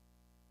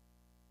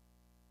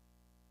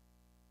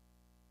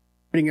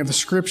Reading of the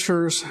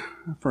Scriptures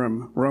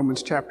from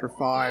Romans chapter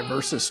 5,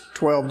 verses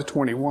 12 to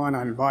 21.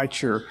 I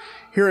invite your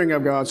hearing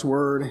of God's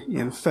Word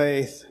in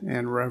faith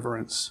and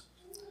reverence.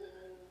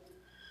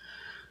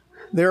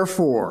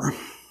 Therefore,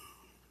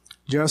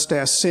 just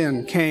as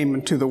sin came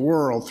into the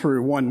world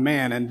through one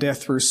man and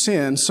death through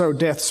sin, so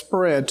death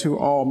spread to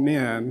all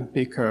men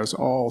because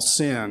all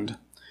sinned.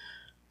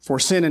 For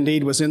sin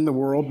indeed was in the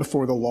world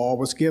before the law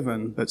was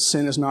given, but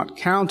sin is not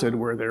counted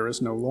where there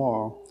is no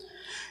law.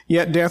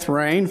 Yet death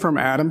reigned from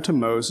Adam to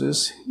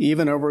Moses,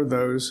 even over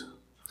those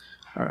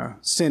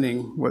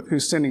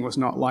whose sinning was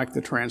not like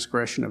the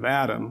transgression of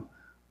Adam,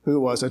 who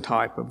was a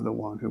type of the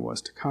one who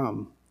was to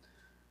come.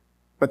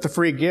 But the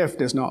free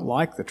gift is not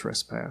like the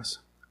trespass.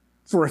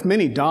 For if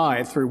many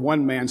died through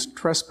one man's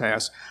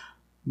trespass,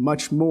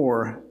 much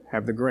more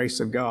have the grace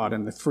of God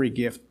and the free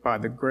gift by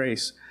the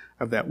grace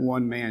of that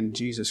one man,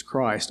 Jesus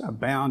Christ,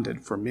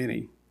 abounded for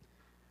many.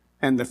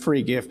 And the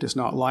free gift is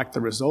not like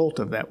the result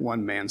of that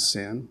one man's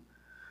sin.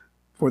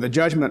 For the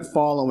judgment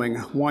following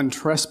one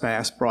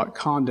trespass brought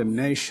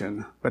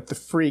condemnation, but the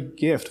free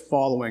gift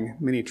following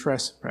many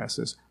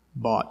trespasses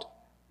brought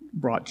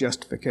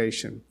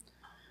justification.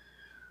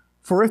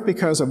 For if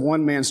because of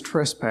one man's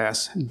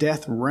trespass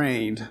death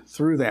reigned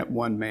through that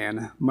one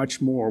man,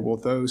 much more will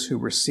those who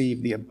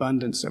receive the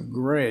abundance of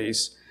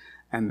grace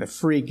and the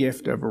free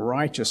gift of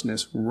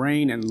righteousness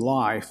reign in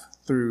life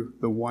through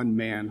the one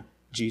man,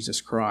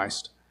 Jesus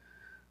Christ.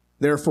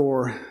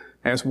 Therefore,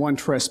 as one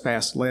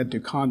trespass led to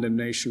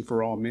condemnation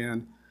for all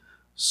men,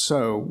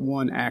 so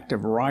one act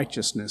of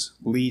righteousness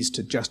leads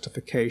to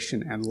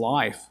justification and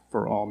life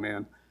for all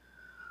men.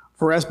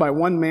 For as by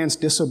one man's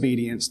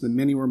disobedience the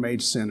many were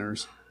made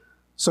sinners,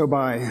 so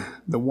by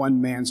the one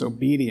man's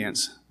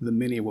obedience the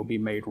many will be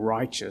made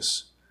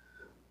righteous.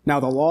 Now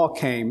the law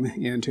came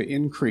in to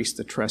increase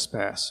the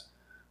trespass,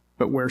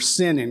 but where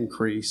sin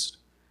increased,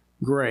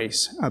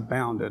 grace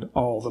abounded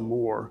all the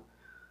more,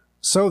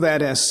 so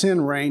that as sin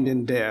reigned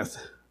in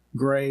death,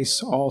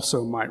 grace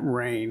also might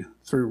reign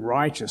through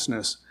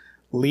righteousness,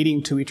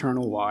 leading to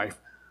eternal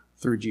life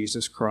through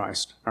Jesus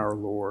Christ our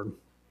Lord.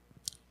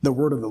 The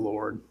word of the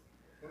Lord.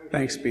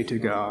 Thanks be to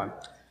God.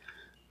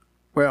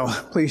 Well,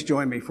 please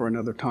join me for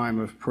another time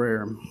of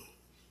prayer.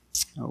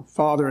 Oh,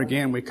 Father,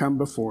 again we come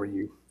before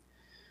you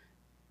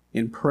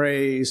in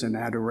praise and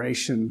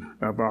adoration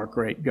of our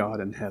great God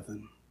in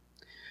heaven.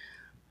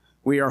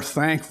 We are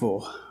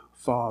thankful,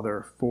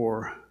 Father,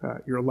 for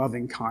your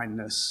loving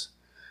kindness.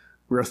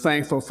 We are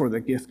thankful for the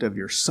gift of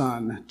your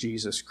Son,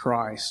 Jesus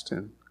Christ,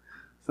 and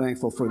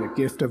thankful for the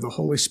gift of the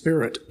Holy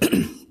Spirit.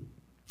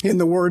 In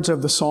the words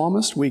of the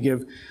psalmist, we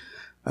give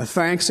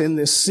thanks in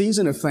this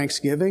season of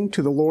thanksgiving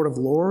to the Lord of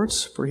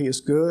Lords, for he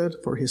is good,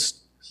 for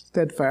his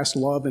steadfast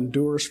love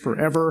endures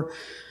forever.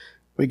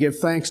 We give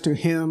thanks to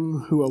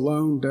him who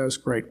alone does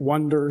great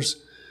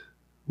wonders.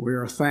 We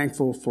are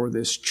thankful for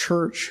this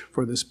church,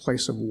 for this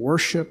place of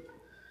worship.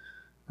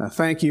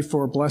 Thank you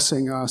for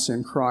blessing us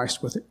in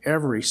Christ with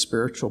every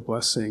spiritual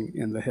blessing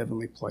in the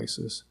heavenly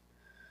places.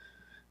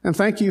 And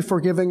thank you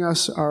for giving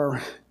us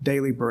our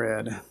daily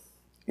bread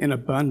in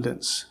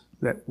abundance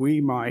that we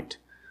might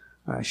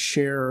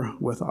share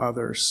with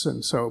others.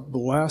 And so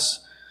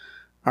bless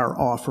our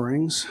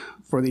offerings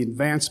for the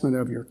advancement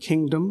of your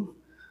kingdom,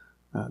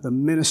 the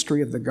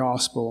ministry of the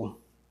gospel,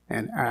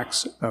 and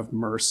acts of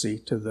mercy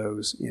to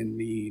those in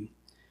need.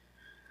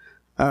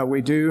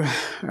 We do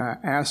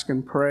ask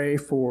and pray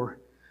for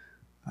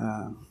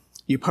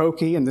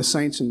Upoki and the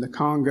saints in the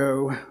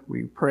Congo.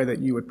 We pray that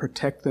you would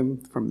protect them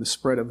from the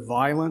spread of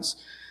violence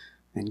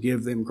and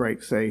give them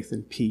great faith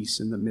and peace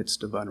in the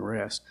midst of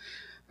unrest.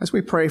 As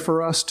we pray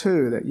for us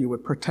too, that you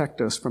would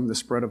protect us from the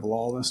spread of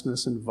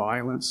lawlessness and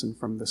violence and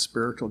from the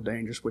spiritual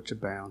dangers which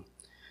abound.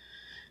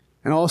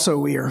 And also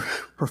we are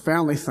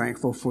profoundly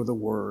thankful for the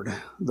Word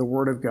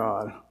of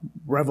God,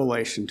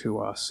 revelation to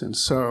us. And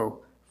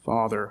so,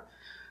 Father,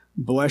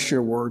 bless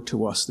your Word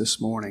to us this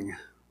morning,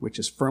 which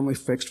is firmly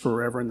fixed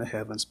forever in the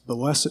heavens.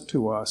 Bless it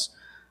to us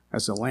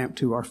as a lamp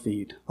to our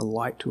feet, a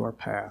light to our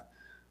path,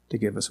 to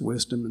give us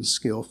wisdom and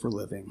skill for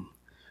living.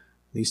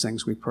 These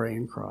things we pray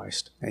in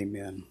Christ.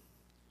 Amen.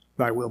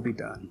 Thy will be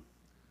done.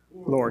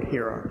 Lord,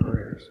 hear our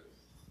prayers.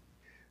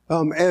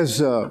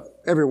 As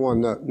everyone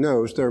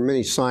knows, there are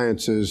many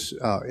sciences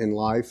in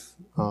life.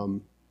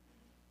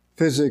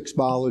 Physics,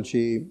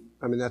 biology,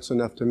 that's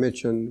enough to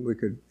mention. We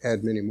could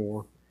add many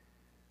more.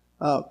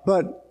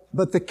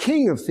 But the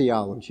king of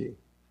theology,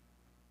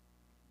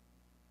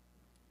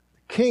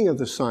 king of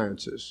the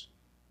sciences,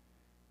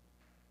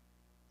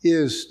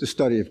 is the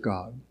study of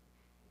God.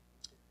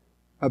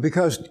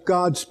 Because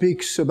God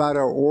speaks about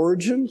our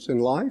origins in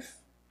life.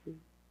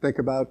 Think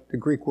about the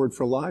Greek word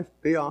for life,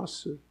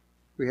 bios.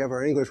 We have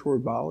our English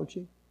word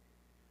biology.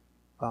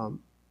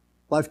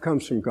 Life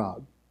comes from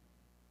God.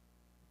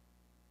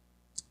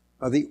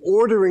 The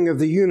ordering of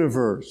the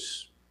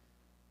universe,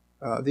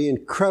 the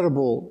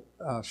incredible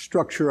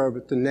structure of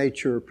it, the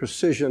nature,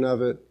 precision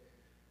of it,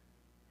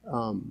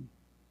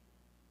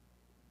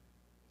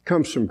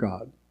 comes from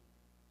God.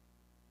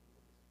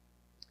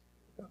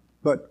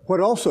 But what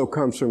also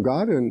comes from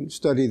God, and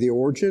study the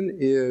origin,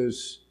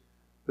 is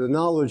the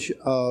knowledge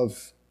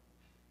of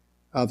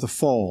the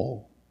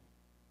fall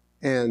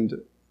and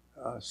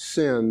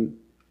sin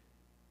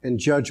and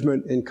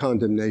judgment and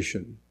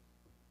condemnation.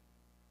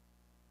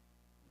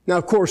 Now,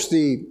 of course,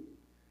 the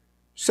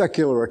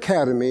secular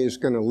academy is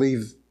going to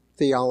leave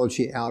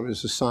theology out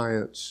as a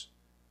science.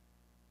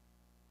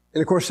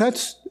 And of course,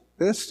 that's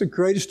the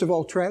greatest of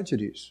all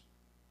tragedies,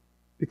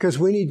 because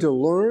we need to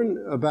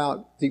learn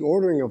about the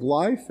ordering of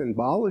life and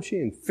biology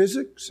and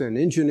physics and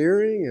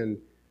engineering and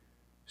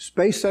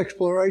space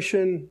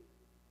exploration,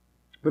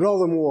 but all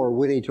the more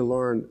we need to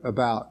learn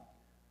about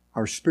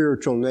our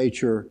spiritual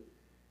nature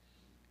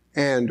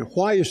and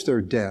why is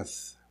there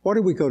death? Why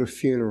do we go to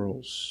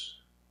funerals?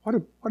 Why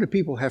do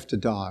people have to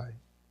die?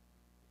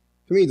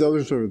 To me,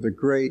 those are the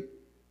great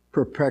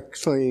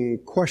perplexing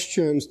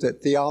questions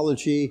that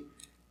theology,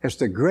 as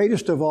the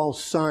greatest of all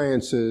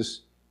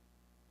sciences,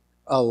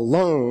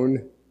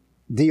 alone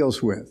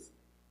deals with.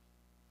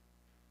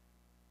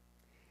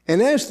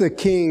 And as the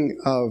king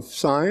of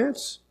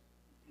science,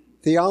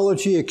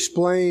 theology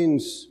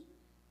explains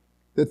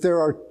that there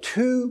are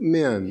two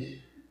men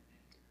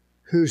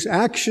whose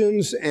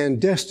actions and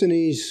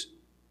destinies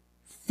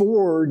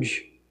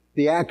forge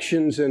the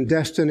actions and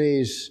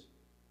destinies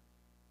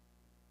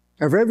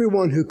of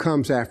everyone who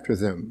comes after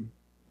them,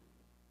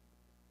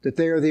 that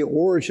they are the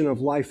origin of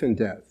life and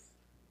death.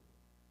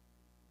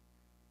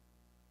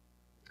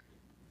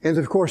 And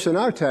of course, in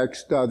our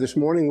text this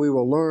morning, we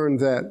will learn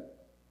that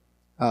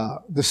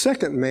the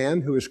second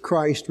man, who is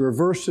Christ,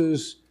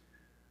 reverses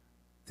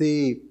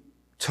the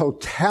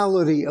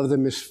totality of the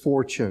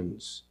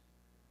misfortunes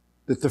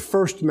that the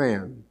first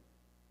man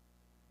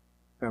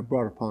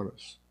brought upon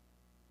us.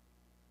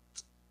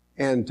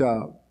 And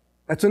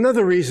that's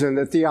another reason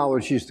that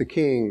theology is the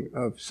king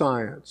of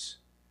science,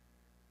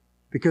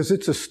 because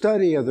it's a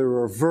study of the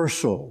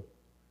reversal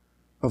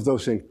of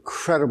those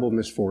incredible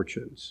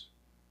misfortunes.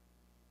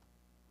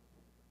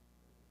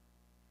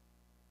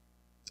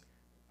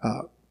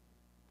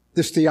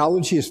 This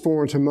theology is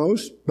foreign to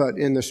most, but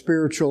in the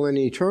spiritual and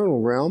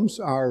eternal realms,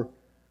 our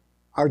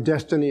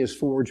destiny is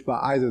forged by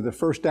either the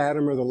first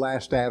Adam or the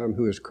last Adam,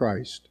 who is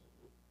Christ.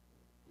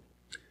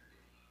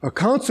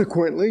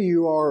 Consequently,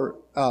 you are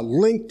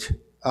linked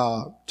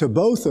to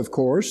both, of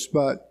course,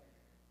 but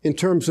in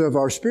terms of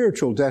our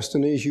spiritual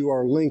destinies, you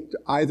are linked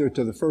either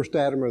to the first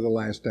Adam or the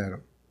last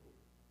Adam.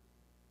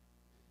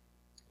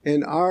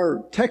 And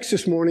our text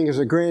this morning is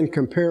a grand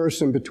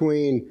comparison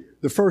between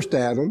the first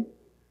Adam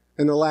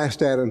and the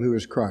last Adam, who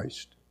is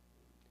Christ.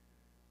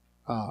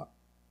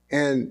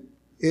 And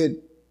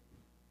it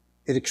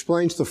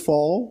explains the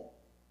fall,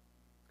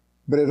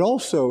 but it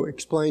also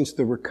explains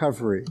the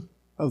recovery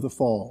of the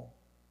fall.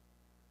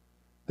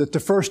 That the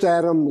first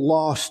Adam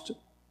lost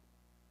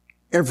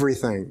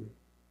everything.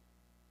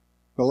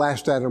 The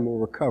last Adam will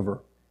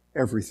recover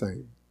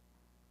everything.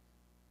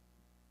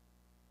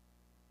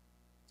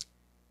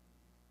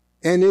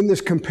 And in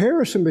this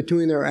comparison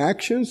between their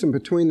actions and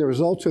between the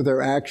results of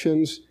their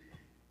actions,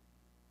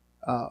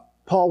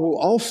 Paul will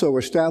also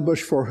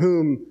establish for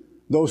whom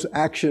those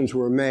actions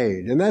were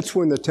made. And that's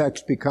when the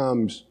text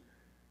becomes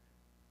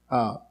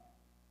the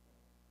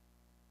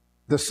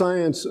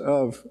science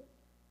of,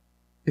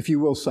 if you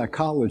will,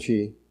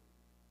 psychology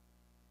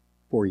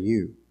for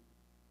you.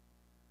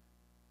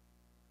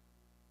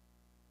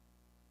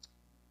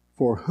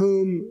 For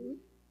whom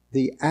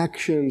the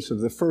actions of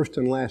the first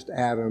and last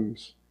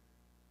Adams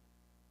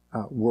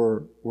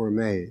were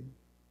made.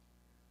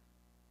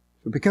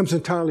 So it becomes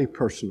entirely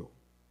personal.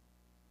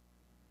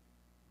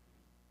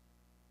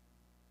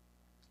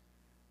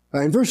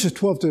 In verses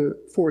 12 to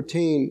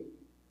 14,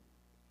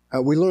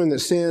 we learn that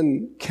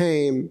sin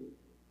came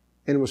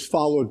and was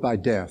followed by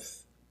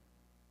death.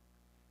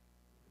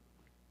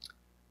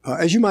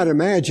 As you might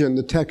imagine,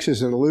 the text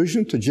is an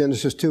allusion to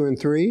Genesis 2 and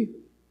 3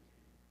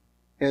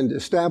 and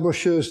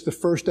establishes the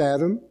first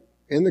Adam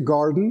in the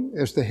garden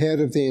as the head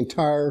of the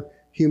entire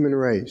human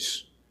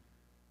race.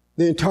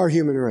 The entire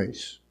human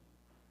race.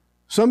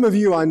 Some of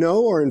you I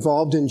know are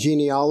involved in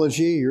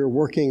genealogy. You're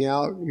working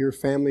out your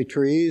family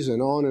trees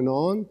and on and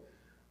on.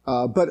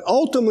 But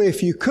ultimately,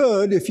 if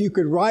you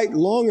could write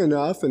long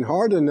enough and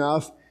hard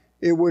enough,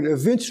 it would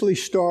eventually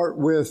start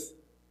with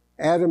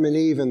Adam and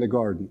Eve in the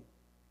garden.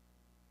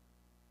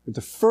 The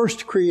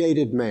first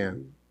created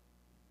man.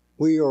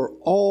 We are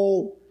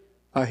all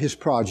his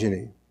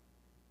progeny.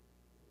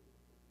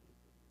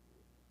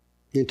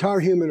 The entire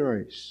human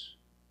race.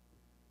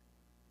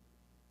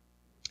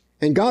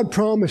 And God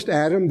promised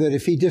Adam that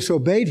if he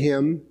disobeyed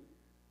him,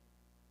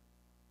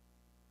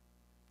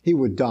 he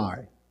would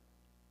die.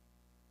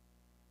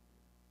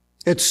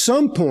 At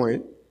some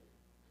point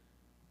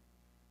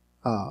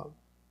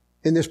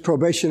in this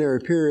probationary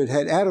period,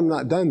 had Adam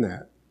not done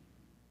that,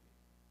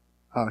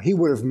 he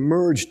would have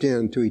merged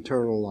into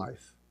eternal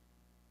life.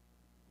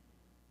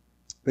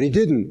 But he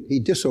didn't. He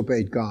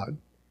disobeyed God.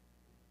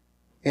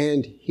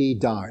 And he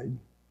died.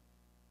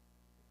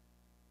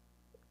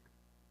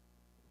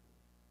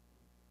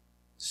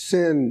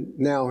 Sin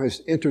now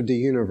has entered the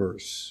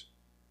universe.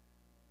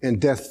 and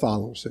death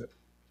follows it.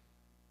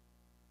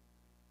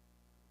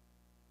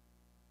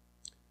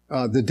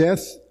 The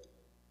death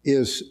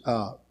is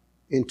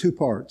in two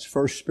parts.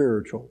 First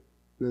spiritual,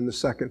 and then the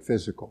second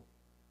physical.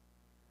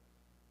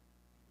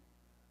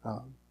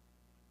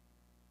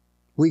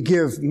 We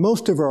give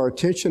most of our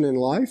attention in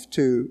life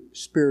to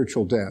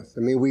spiritual death.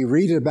 I mean, we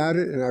read about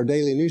it in our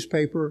daily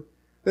newspaper.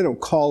 They don't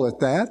call it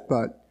that,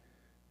 but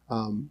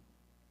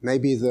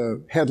maybe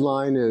the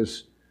headline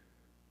is,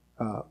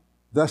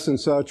 thus and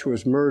such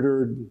was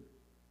murdered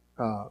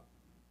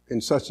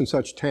in such and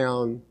such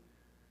town,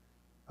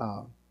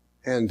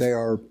 and they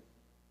are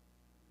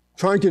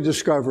trying to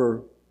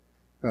discover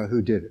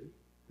who did it.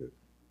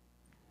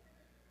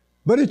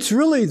 But it's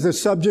really the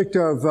subject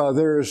of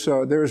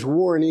there's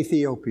war in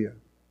Ethiopia.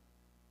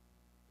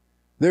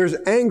 There's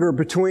anger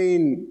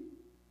between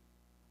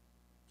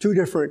two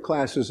different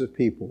classes of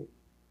people.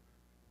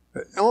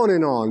 On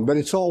and on, but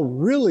it's all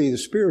really the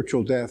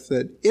spiritual death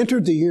that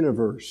entered the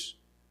universe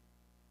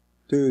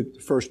through the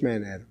first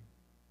man, Adam.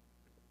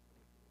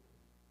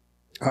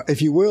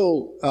 If you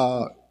will,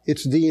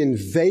 it's the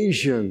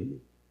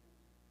invasion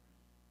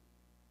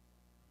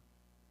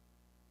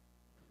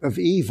of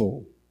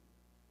evil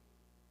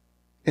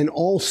and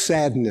all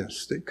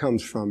sadness that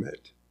comes from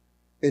it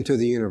into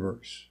the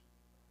universe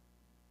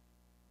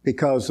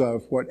because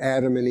of what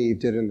Adam and Eve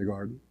did in the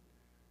garden.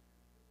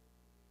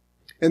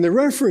 And the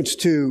reference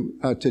to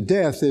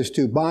death is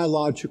to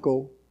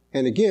biological,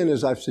 and again,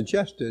 as I've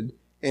suggested,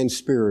 and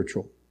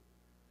spiritual.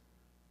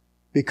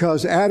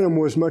 Because Adam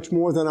was much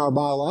more than our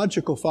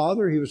biological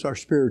father, he was our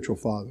spiritual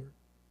father.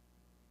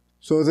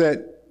 So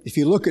that if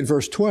you look at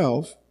verse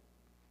 12,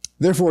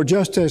 therefore,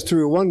 just as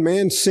through one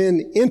man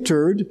sin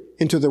entered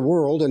into the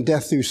world, and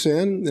death through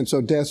sin, and so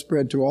death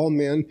spread to all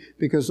men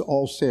because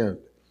all sinned.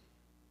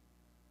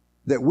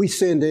 That we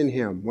sinned in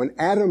him. When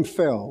Adam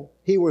fell,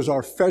 he was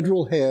our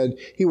federal head.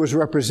 He was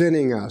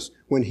representing us.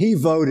 When he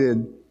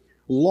voted,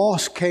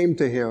 loss came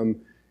to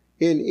him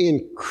in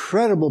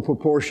incredible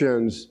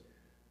proportions,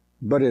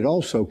 but it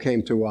also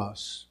came to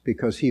us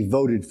because he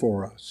voted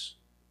for us.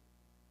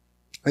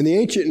 In the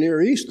ancient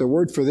Near East, the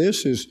word for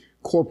this is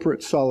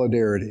corporate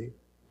solidarity.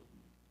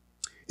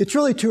 It's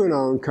really true in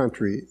our own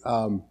country.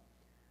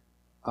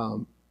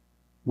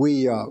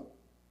 We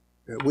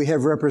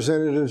have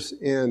representatives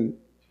in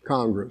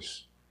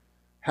Congress,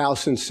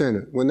 House and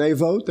Senate. When they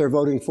vote, they're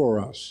voting for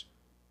us.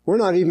 We're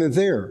not even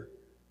there.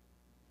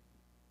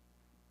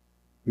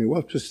 I mean,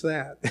 what's just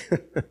that?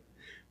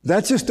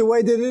 That's just the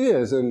way that it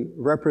is in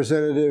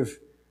representative,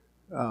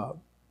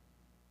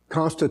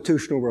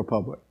 constitutional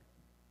republic.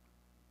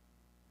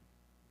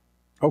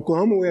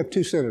 Oklahoma, we have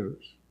 2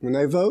 senators. When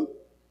they vote,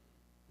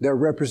 they're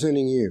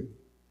representing you.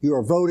 You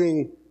are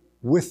voting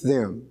with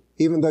them,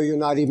 even though you're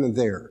not even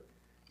there.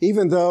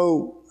 Even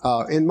though,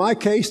 in my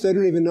case, they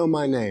don't even know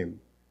my name.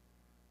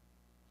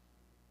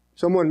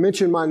 Someone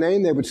mentioned my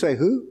name, they would say,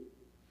 who?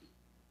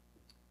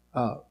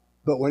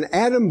 But when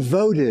Adam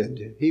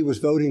voted, he was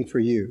voting for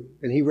you,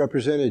 and he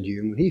represented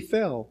you. And when he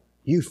fell,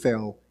 you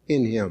fell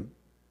in him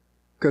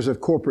because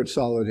of corporate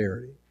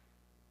solidarity.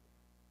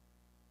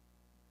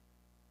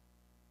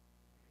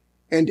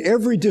 And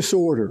every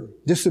disorder,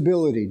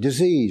 disability,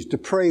 disease,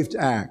 depraved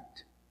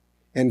act,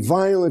 and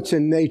violence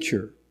in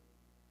nature,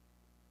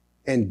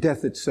 and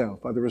death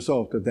itself are the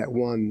result of that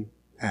one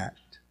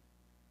act.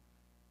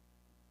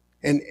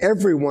 And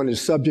everyone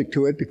is subject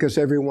to it because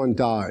everyone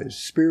dies,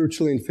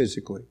 spiritually and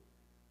physically.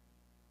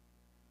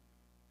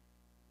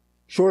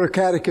 Shorter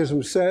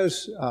Catechism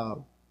says, by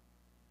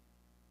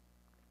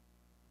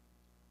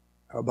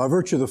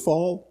virtue of the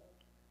fall,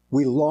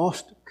 we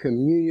lost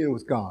communion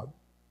with God.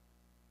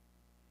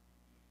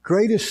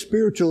 Greatest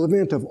spiritual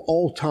event of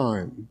all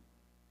time,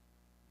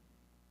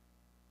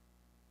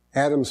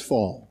 Adam's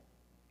fall.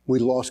 We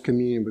lost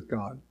communion with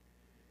God.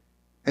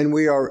 And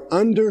we are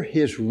under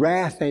his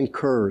wrath and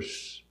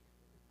curse,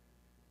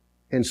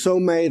 and so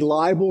made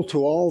liable to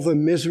all the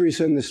miseries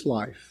in this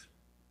life,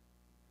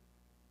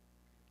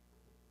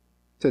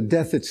 to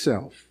death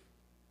itself,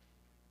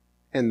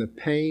 and the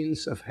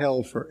pains of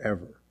hell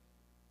forever.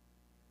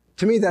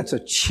 To me, that's a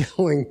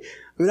chilling,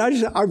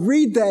 I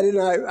read that and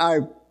I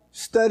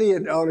study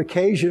it on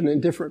occasion in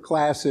different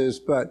classes,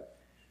 but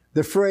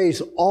the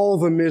phrase, all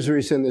the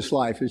miseries in this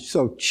life, is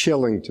so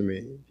chilling to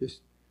me.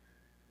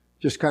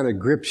 Just kind of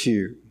grips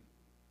you.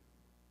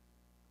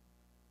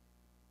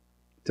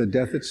 To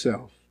death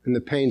itself and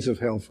the pains of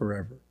hell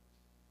forever.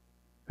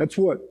 That's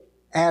what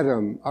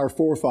Adam, our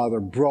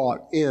forefather,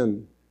 brought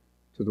in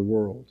to the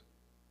world.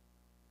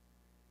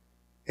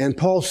 And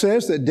Paul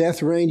says that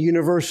death reigned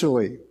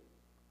universally.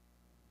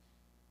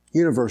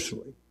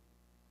 Universally.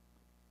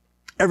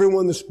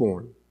 Everyone that's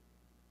born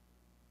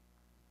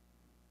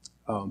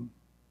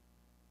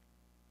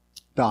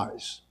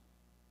dies.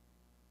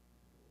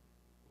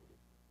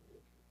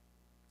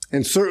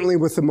 And certainly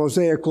with the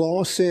Mosaic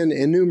Law, sin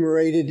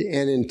enumerated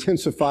and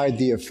intensified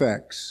the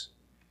effects.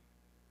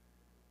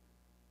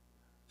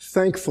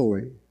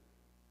 Thankfully,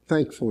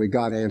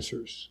 God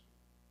answers.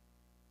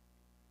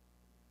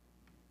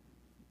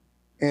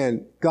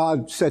 And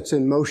God sets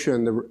in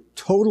motion the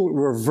total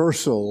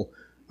reversal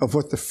of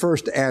what the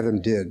first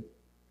Adam did.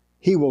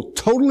 He will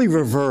totally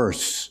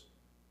reverse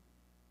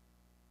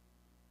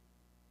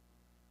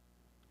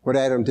what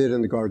Adam did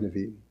in the Garden of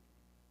Eden.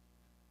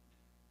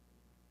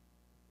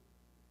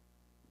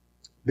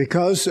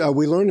 Because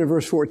we learn in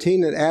verse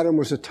 14 that Adam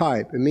was a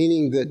type,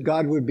 meaning that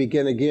God would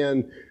begin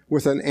again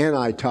with an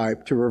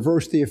anti-type to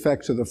reverse the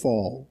effects of the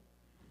fall.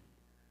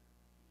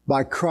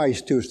 By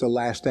Christ, who is the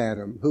last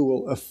Adam, who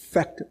will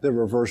effect the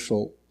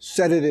reversal,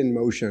 set it in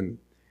motion,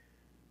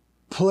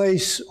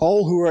 place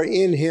all who are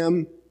in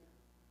Him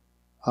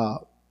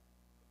on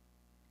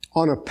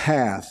a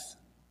path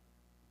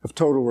of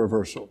total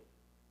reversal.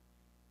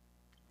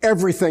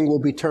 Everything will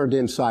be turned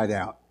inside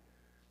out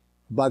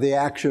by the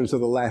actions of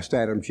the last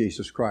Adam,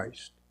 Jesus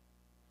Christ,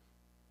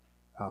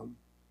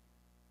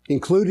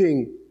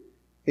 including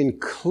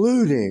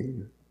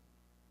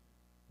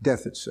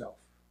death itself.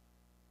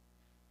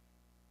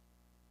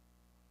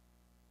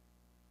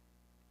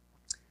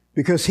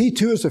 Because He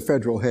too is a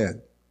federal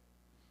head,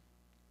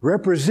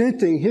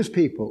 representing His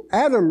people.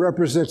 Adam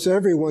represents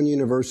everyone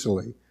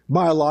universally,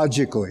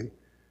 biologically.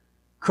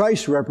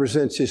 Christ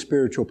represents His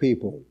spiritual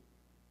people,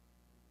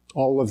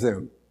 all of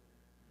them.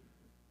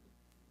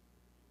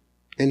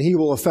 And He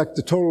will effect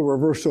the total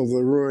reversal of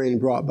the ruin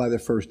brought by the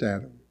first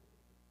Adam.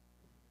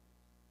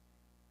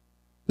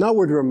 Now I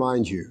would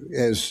remind you,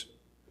 as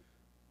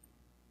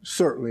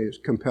certainly is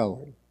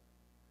compelling,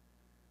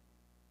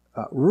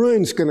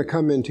 ruin's going to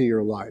come into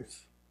your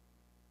life.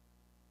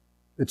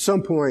 At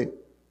some point,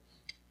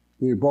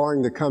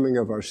 barring the coming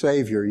of our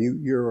Savior,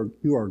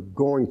 you are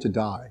going to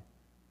die.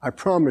 I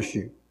promise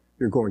you,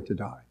 you're going to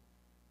die.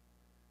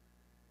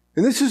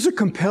 And this is a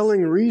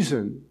compelling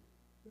reason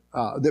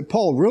that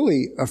Paul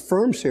really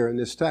affirms here in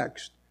this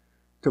text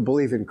to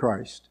believe in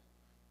Christ.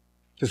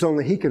 Because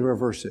only He can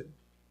reverse it.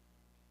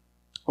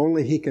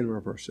 Only He can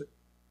reverse it.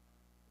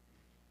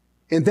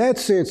 In that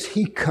sense,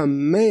 He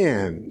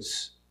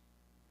commands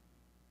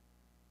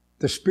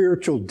the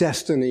spiritual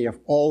destiny of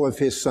all of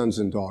His sons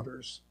and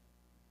daughters.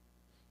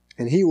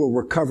 And He will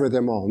recover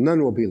them all.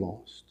 None will be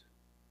lost.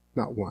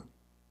 Not one.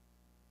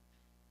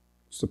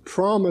 It's the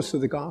promise of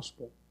the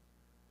gospel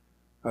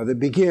that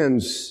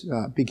begins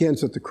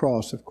at the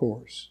cross, of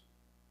course.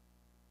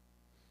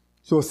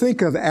 So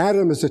think of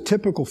Adam as a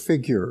typical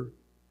figure,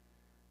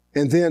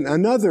 and then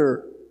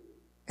another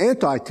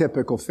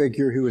anti-typical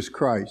figure who is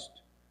Christ,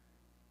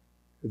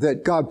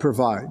 that God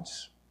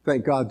provides.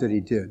 Thank God that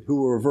He did,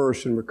 who will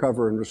reverse and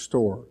recover and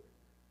restore.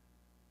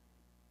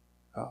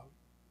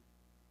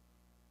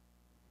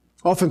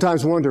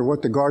 Oftentimes wonder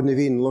what the Garden of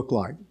Eden looked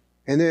like.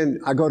 And then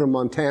I go to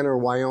Montana or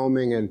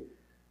Wyoming and,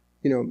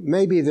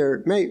 maybe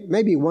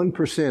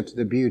 1% of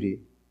the beauty.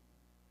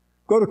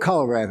 Go to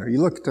Colorado. You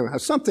look at them,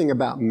 something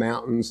about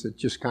mountains that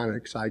just kind of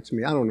excites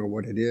me. I don't know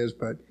what it is,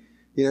 but,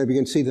 if you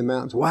can see the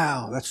mountains,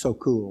 wow, that's so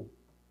cool.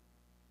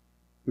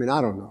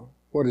 I don't know.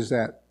 What is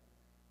that?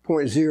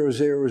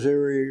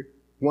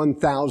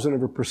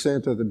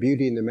 0.0001,000% of the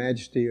beauty and the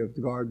majesty of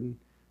the garden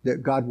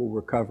that God will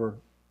recover.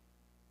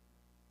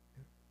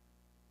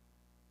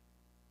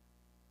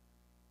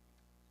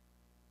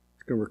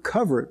 He's going to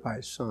recover it by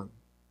His Son,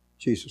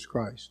 Jesus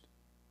Christ.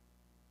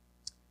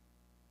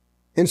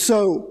 And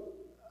so,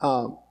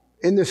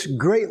 in this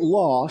great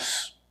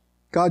loss,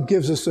 God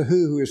gives us a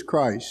who is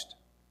Christ.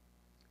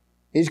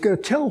 He's going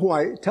to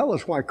tell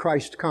us why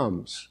Christ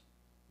comes,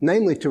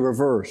 namely to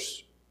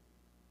reverse,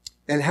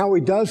 and how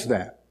He does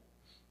that.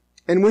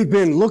 And we've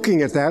been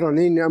looking at that on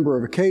any number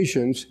of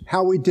occasions,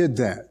 how He did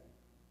that.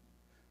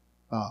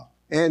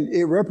 And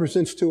it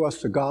represents to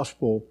us the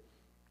gospel,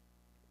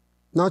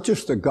 not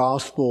just the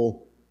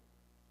gospel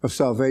of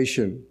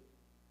salvation,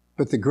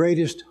 but the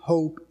greatest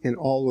hope in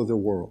all of the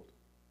world.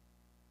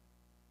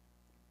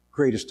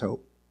 Greatest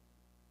hope.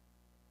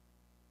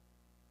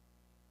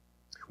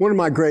 One of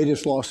my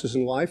greatest losses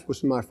in life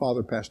was when my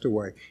father passed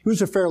away. He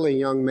was a fairly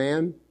young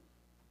man,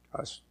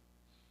 because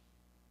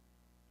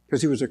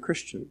he was a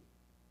Christian.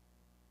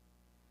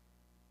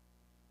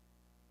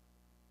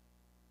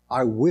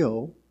 I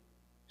will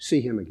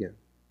see him again.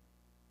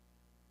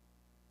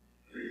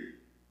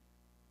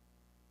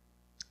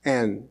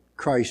 And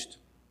Christ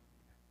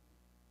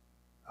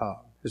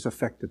has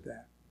affected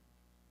that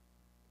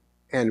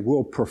and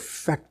will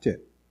perfect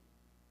it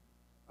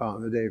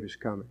on the day of His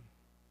coming.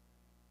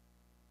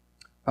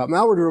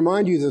 I would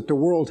remind you that the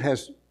world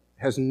has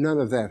none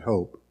of that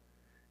hope.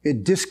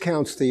 It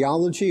discounts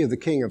theology of the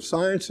King of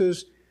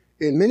Sciences.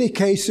 In many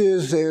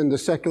cases, in the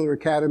secular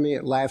academy,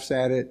 it laughs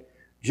at it,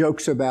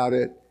 jokes about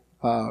it,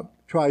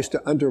 tries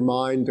to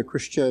undermine the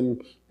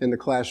Christian in the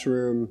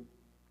classroom,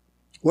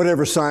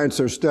 whatever science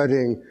they're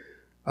studying.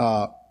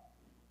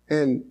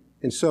 And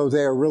so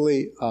they are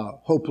really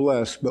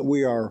hopeless, but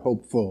we are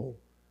hopeful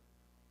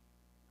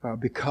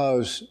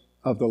because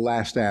of the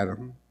last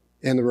Adam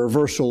and the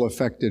reversal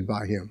effected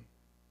by Him.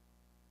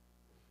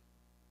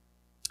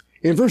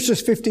 In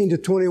verses 15 to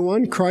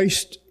 21,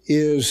 Christ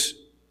is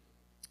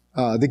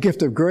the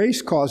gift of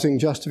grace causing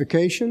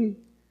justification.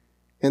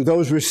 And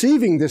those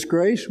receiving this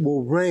grace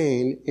will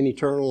reign in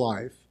eternal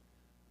life.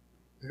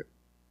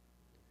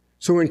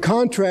 So in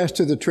contrast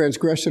to the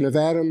transgression of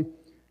Adam,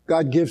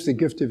 God gives the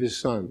gift of His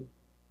Son.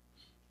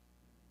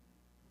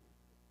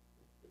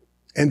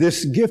 And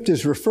this gift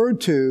is referred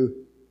to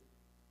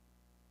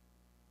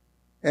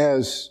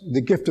as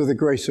the gift of the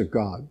grace of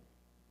God.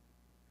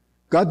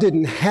 God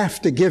didn't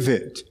have to give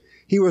it.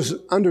 He was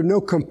under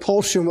no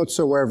compulsion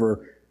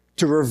whatsoever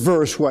to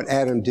reverse what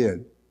Adam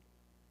did.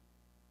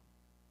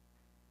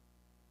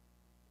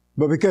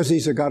 But because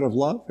He's a God of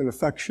love and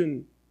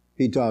affection,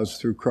 He does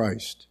through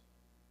Christ.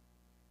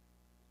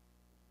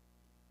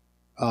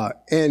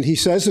 And He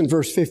says in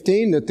verse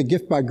 15 that the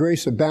gift by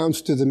grace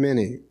abounds to the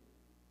many.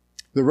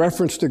 The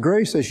reference to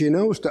grace, as you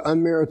know, is to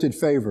unmerited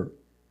favor.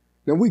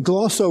 Now, we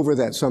gloss over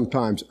that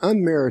sometimes.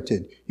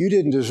 Unmerited. You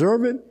didn't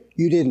deserve it.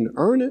 You didn't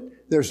earn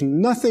it. There's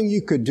nothing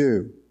you could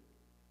do.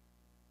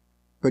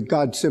 But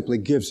God simply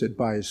gives it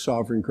by His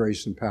sovereign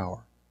grace and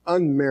power.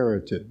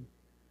 Unmerited.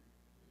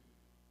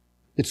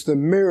 It's the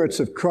merits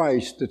of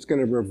Christ that's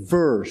going to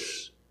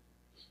reverse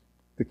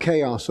the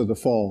chaos of the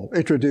fall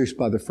introduced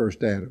by the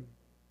first Adam.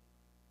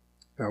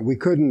 We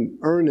couldn't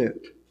earn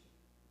it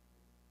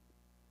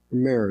or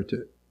merit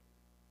it.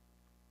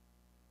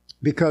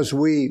 Because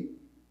we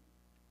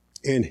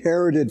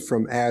inherited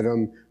from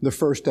Adam, the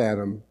first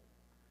Adam,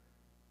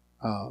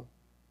 a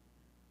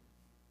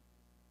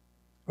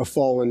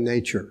fallen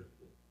nature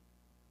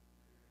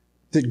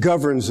that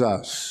governs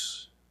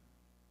us.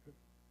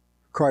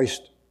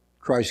 Christ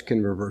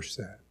can reverse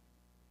that.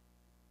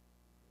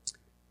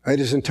 It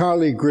is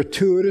entirely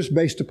gratuitous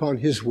based upon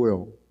His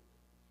will.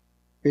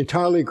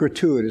 Entirely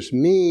gratuitous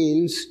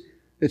means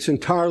it's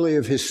entirely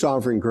of His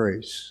sovereign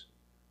grace.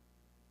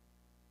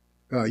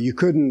 You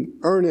couldn't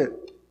earn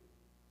it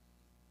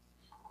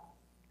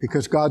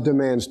because God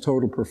demands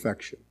total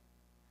perfection.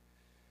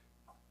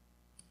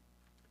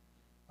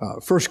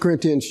 1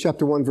 Corinthians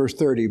chapter 1, verse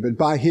 30, but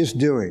by the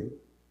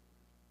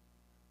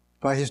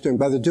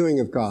doing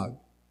of God,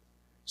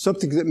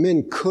 something that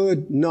men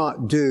could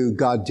not do,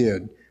 God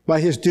did. By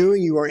His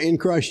doing, you are in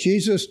Christ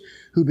Jesus,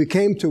 who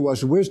became to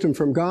us wisdom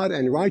from God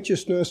and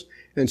righteousness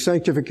and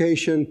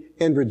sanctification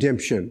and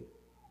redemption.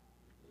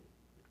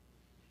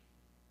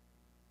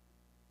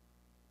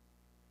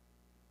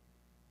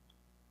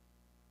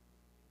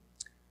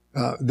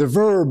 The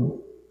verb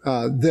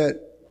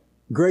that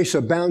grace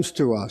abounds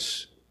to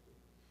us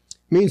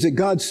means that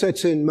God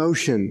sets in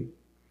motion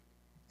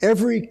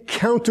every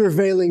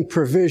countervailing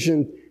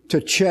provision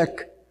to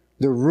check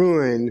the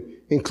ruin,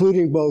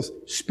 including both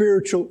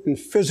spiritual and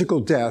physical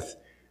death,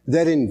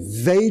 that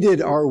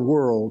invaded our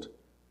world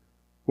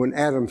when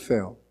Adam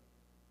fell.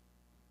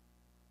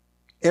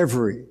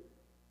 Everything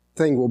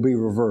will be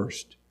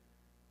reversed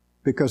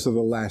because of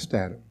the last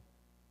Adam.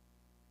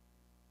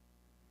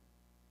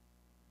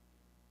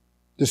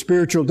 The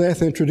spiritual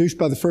death introduced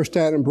by the first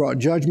Adam brought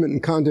judgment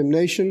and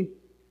condemnation.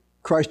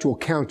 Christ will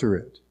counter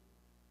it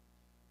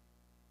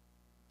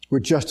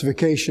with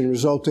justification,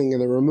 resulting in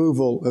the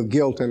removal of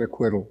guilt and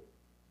acquittal.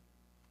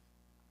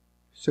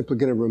 Simply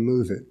going to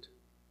remove it.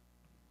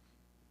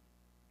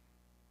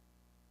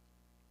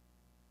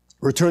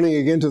 Returning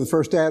again to the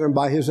first Adam,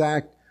 by his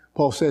act,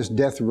 Paul says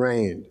death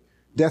reigned.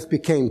 Death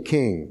became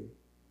king,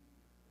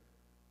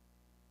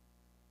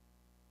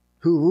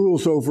 who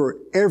rules over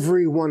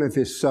every one of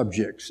his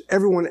subjects.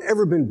 Everyone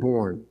ever been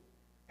born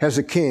has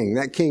a king.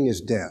 That king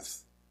is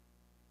death.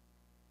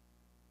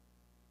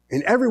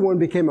 And everyone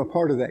became a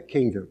part of that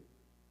kingdom.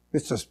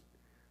 It's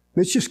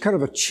just kind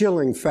of a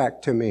chilling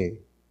fact to me.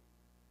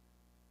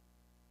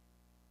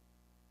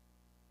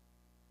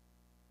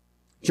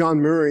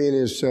 John Murray, in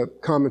his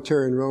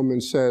commentary in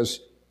Romans, says,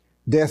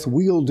 death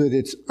wielded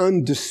its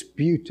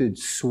undisputed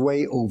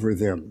sway over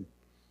them.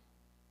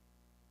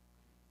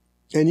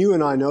 And you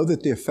and I know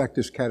that the effect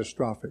is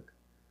catastrophic.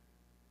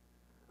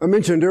 I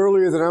mentioned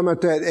earlier that I'm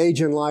at that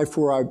age in life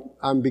where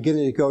I'm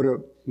beginning to go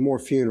to more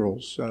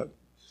funerals.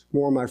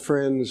 More of my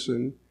friends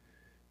and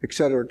et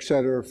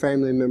cetera,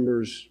 family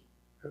members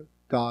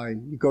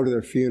died. You go to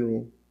their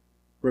funeral,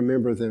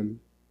 remember them,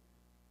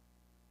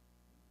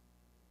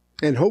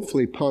 and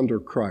hopefully ponder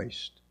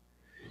Christ.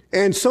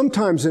 And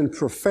sometimes in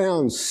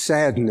profound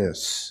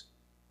sadness,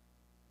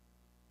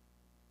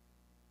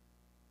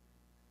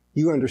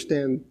 you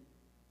understand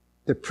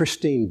the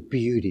pristine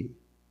beauty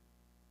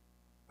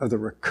of the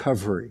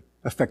recovery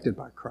effected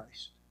by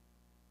Christ.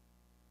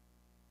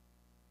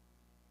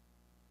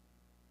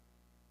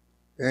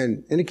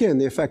 And again,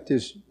 the effect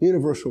is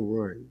universal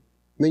ruin.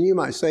 I mean, you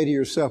might say to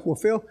yourself, well,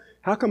 Phil,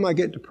 how come I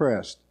get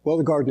depressed? Well,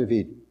 the Garden of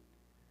Eden.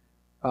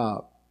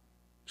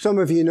 Some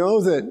of you know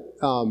that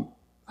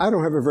I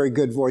don't have a very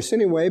good voice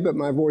anyway, but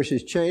my voice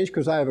has changed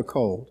because I have a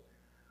cold.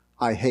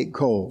 I hate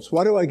colds.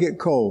 Why do I get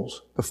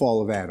colds? The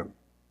fall of Adam.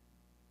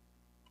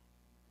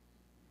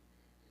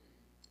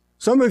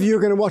 Some of you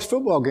are going to watch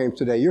football games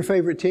today. Your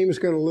favorite team is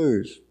going to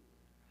lose.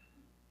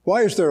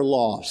 Why is there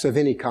loss of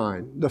any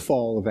kind? The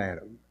fall of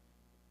Adam.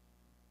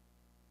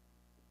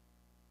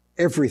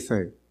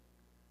 Everything.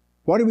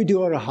 Why do we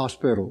do out of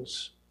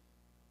hospitals?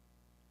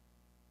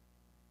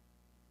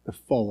 the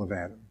fall of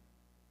Adam.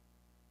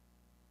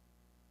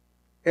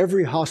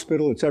 Every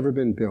hospital that's ever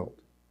been built,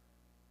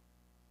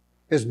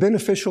 as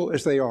beneficial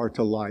as they are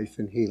to life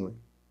and healing,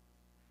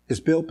 is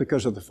built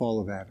because of the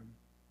fall of Adam.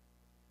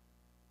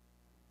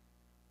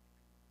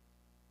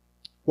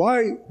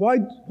 Why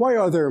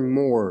are there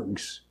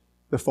morgues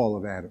the fall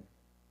of Adam?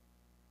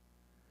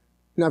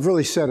 And I've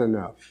really said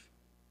enough.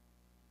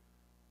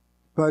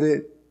 But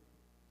if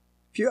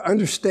you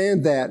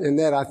understand that, and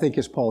that I think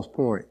is Paul's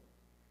point,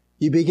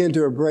 you begin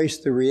to embrace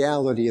the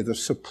reality of the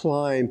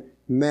sublime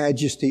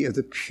majesty of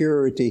the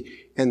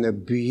purity and the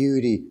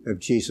beauty of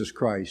Jesus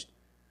Christ,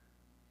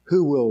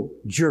 who will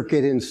jerk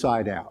it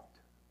inside out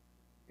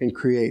and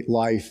create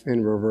life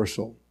and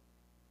reversal.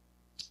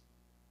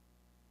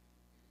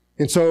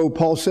 And so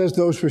Paul says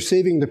those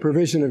receiving the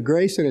provision of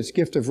grace and its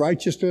gift of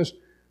righteousness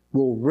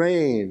will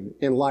reign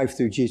in life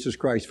through Jesus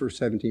Christ, verse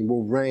 17,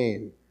 will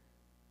reign.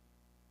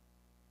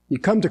 You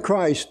come to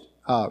Christ,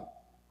 the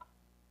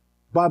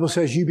Bible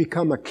says you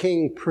become a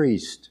king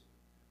priest.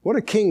 What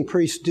do king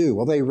priests do?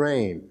 Well, they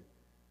reign.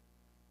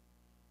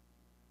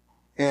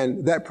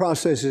 And that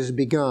process has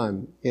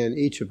begun in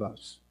each of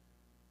us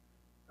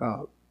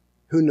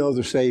who know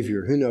the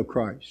Savior, who know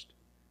Christ.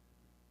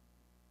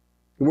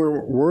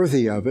 We're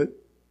worthy of it,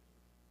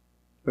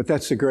 but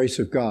that's the grace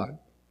of God.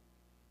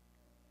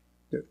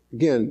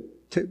 Again,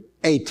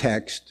 a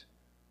text,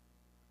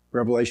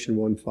 Revelation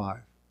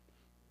 1:5.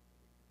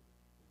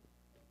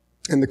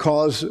 And the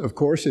cause, of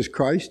course, is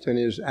Christ and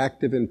His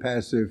active and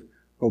passive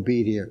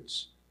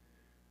obedience.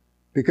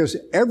 Because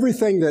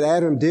everything that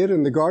Adam did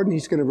in the garden,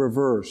 He's going to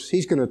reverse.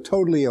 He's going to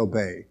totally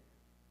obey.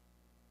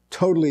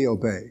 Totally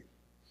obey.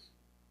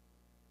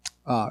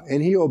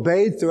 And He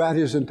obeyed throughout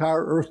His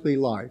entire earthly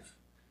life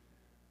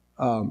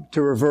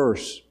to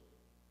reverse.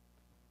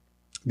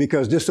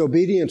 Because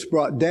disobedience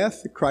brought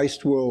death,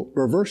 Christ will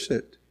reverse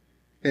it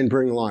and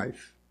bring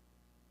life.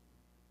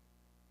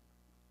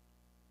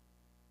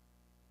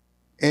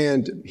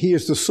 And He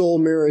is the sole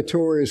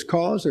meritorious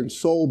cause and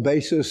sole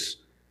basis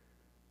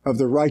of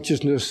the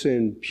righteousness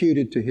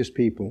imputed to His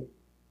people,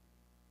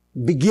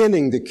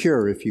 beginning the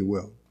cure, if you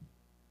will.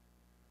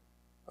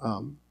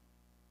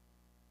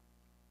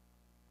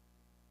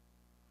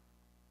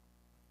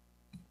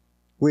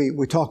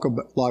 We talk a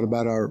lot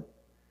about our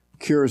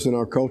cures in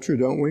our culture,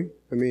 don't we?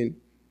 I mean,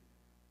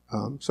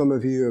 some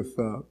of you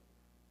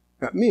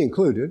have, me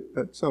included,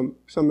 but some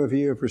of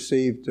you have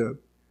received the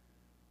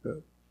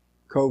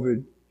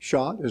COVID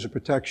shot as a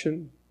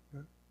protection.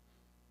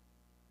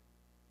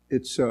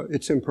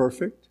 It's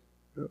imperfect.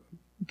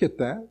 Get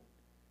that.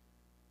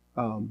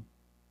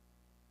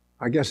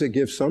 I guess it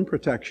gives some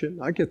protection.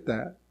 I get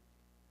that.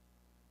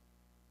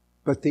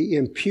 But the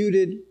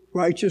imputed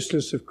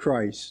righteousness of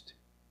Christ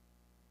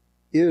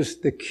is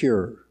the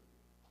cure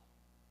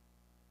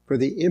for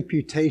the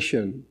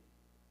imputation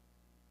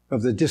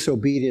of the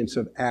disobedience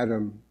of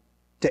Adam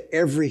to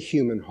every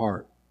human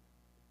heart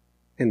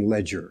and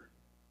ledger.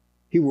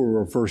 He will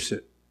reverse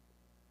it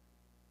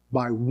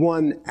by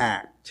one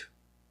act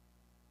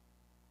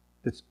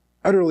that's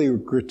utterly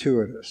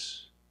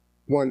gratuitous.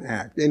 One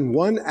act. In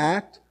one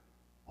act,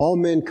 all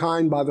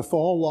mankind by the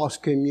fall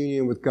lost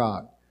communion with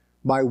God.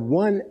 By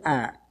one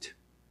act,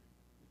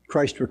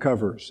 Christ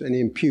recovers and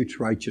imputes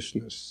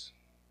righteousness.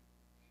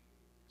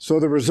 So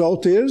the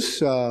result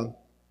is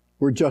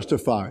we're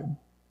justified.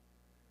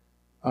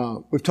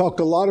 We've talked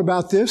a lot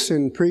about this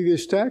in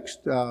previous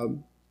texts.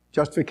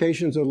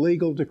 Justification is a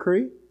legal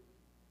decree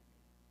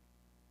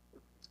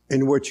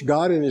in which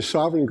God in His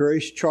sovereign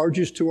grace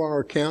charges to our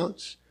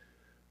accounts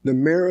the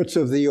merits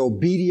of the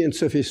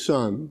obedience of His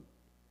Son,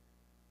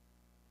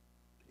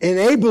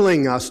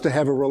 enabling us to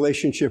have a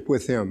relationship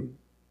with Him.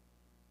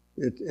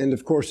 And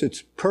of course,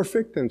 it's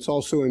perfect and it's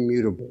also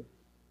immutable.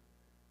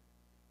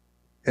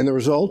 And the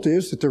result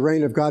is that the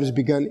reign of God has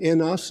begun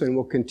in us and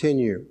will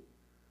continue,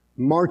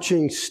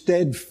 marching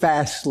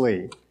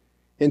steadfastly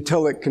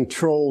until it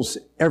controls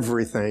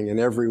everything and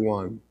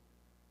everyone.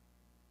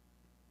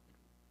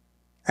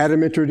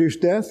 Adam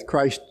introduced death.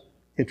 Christ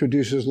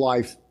introduces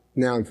life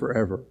now and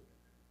forever.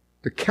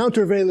 The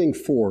countervailing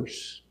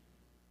force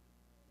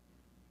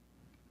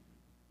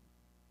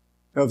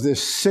of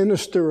this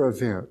sinister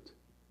event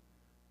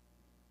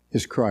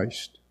is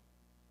Christ.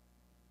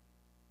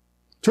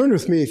 Turn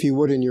with me, if you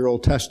would, in your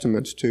Old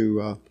Testaments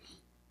to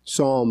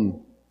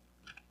Psalm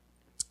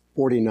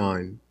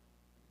 49.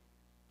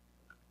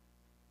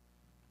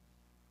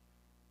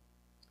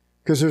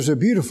 Because there's a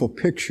beautiful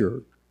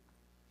picture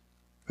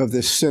of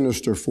this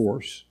sinister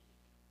force.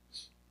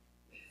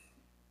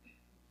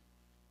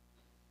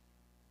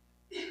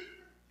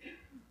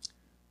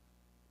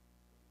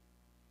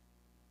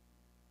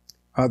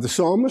 The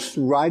psalmist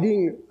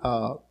writing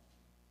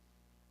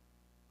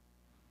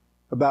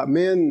about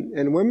men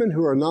and women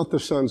who are not the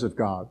sons of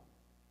God.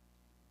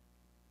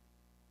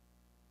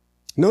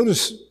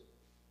 Notice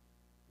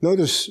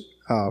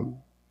the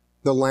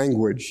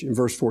language in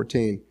verse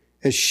 14.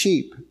 As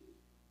sheep,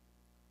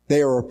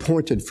 they are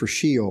appointed for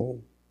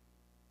Sheol.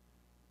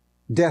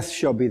 Death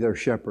shall be their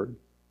shepherd.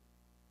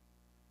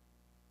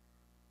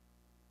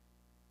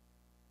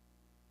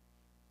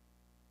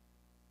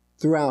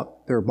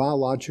 throughout their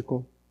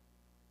biological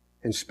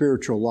and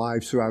spiritual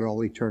lives throughout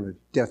all eternity.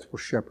 Death will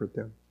shepherd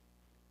them.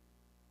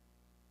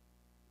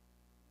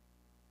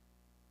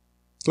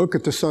 Look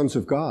at the sons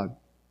of God.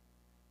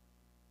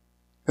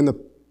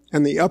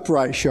 And the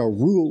upright shall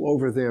rule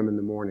over them in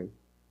the morning.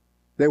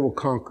 They will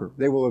conquer.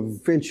 They will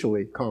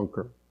eventually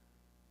conquer.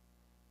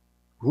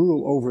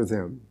 Rule over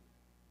them.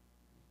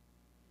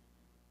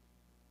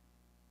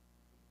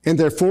 And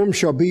their form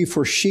shall be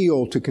for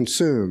Sheol to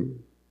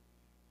consume,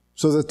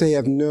 so that they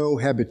have no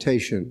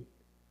habitation.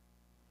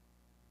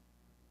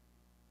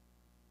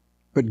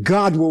 But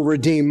God will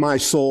redeem my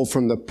soul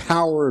from the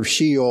power of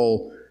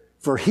Sheol,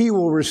 for He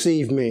will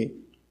receive me.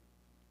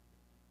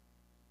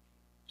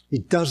 He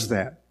does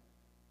that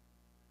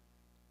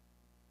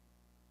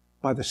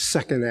by the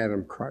second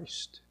Adam,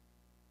 Christ.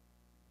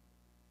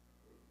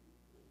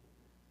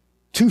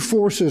 Two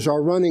forces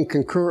are running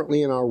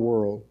concurrently in our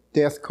world: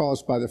 death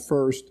caused by the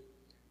first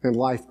and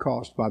life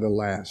caused by the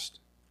last.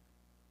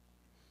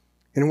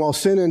 And while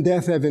sin and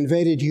death have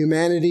invaded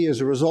humanity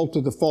as a result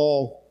of the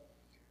fall,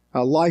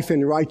 life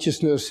and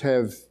righteousness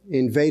have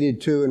invaded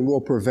too and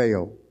will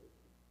prevail.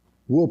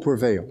 Will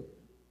prevail.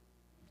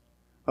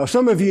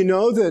 Some of you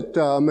know that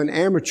I'm an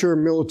amateur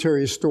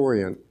military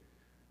historian.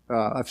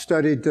 I've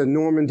studied the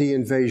Normandy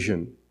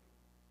invasion.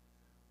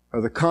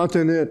 The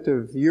continent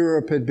of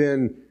Europe had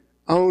been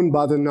owned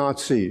by the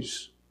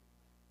Nazis.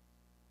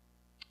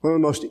 One of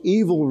the most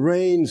evil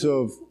reigns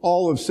of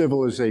all of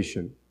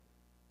civilization.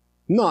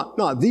 Not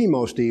the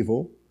most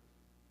evil.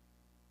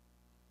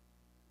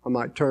 I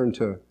might turn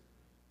to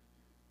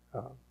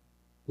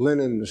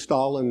Lenin and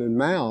Stalin and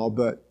Mao,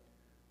 but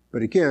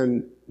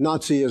again,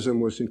 Nazism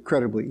was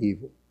incredibly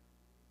evil.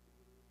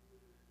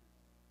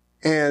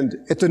 And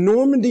at the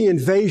Normandy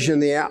invasion,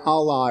 the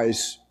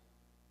Allies,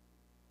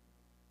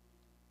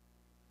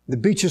 the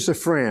beaches of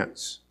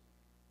France,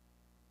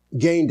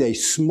 gained a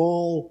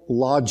small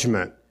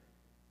lodgment,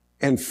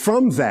 and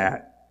from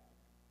that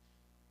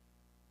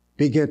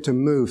began to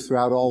move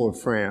throughout all of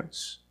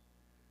France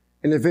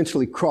and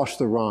eventually cross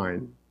the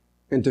Rhine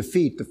and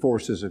defeat the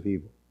forces of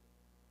evil.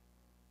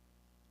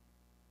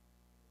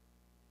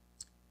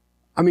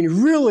 I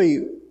mean, really,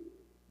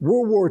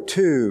 World War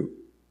II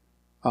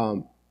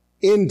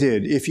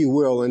ended, if you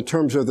will, in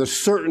terms of the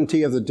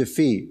certainty of the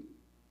defeat,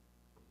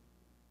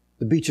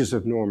 the beaches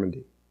of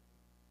Normandy.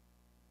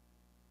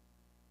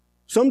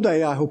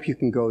 Someday I hope you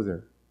can go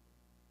there.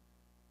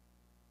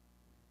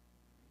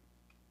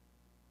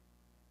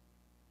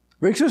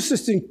 It's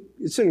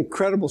an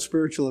incredible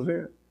spiritual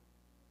event.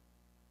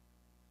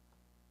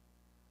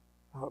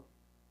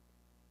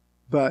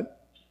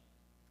 But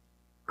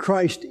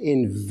Christ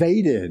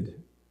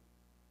invaded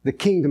the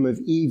kingdom of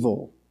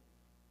evil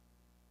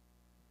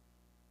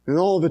and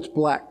all of its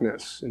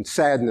blackness and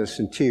sadness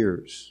and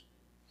tears.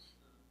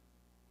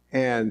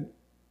 And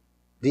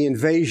the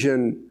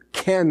invasion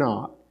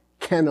cannot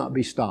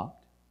be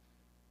stopped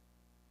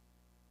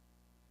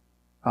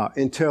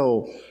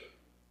until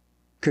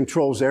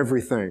controls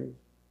everything.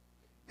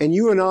 And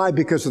you and I,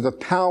 because of the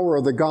power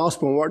of the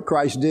gospel and what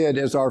Christ did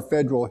as our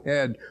federal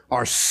head,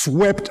 are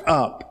swept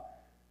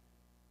up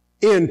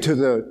into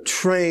the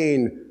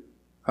train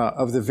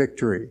of the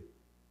victory.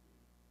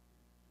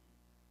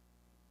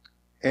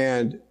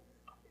 And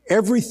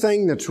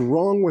everything that's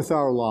wrong with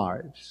our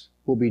lives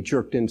will be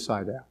jerked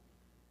inside out.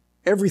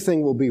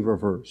 Everything will be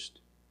reversed.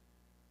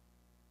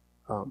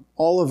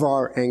 All of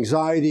our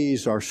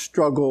anxieties, our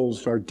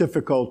struggles, our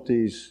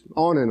difficulties,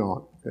 on and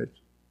on.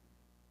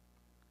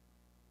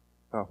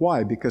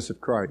 Why? Because of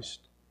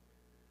Christ.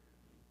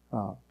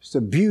 It's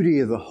the beauty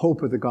of the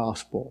hope of the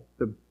gospel,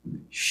 the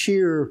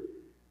sheer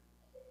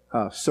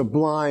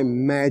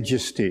sublime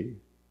majesty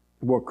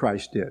of what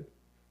Christ did.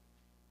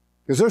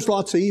 Because there's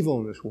lots of evil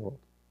in this world.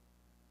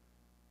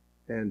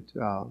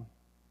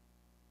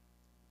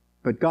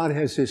 But God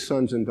has His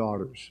sons and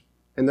daughters,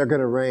 and they're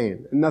going to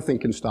reign, and nothing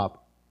can stop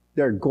them.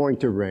 They're going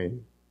to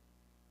reign.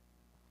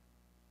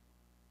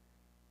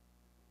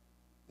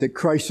 That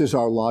Christ is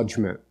our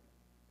lodgment.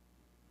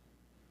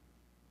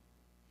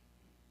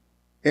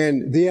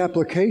 And the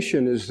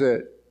application is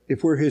that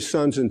if we're His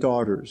sons and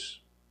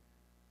daughters,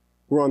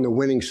 we're on the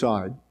winning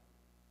side.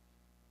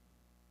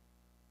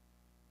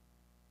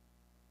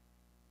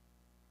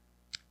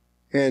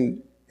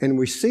 And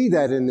we see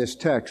that in this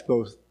text,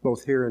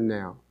 both here and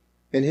now.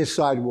 And His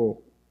side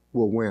will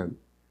win.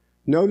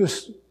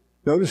 Notice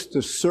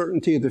the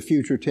certainty of the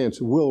future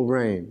tense, will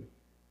reign.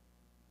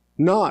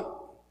 Not,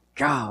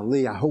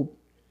 golly, I hope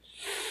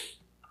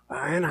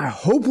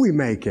we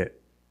make it.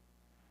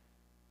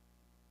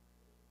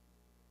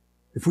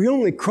 If we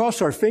only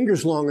cross our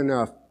fingers long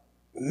enough,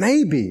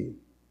 maybe.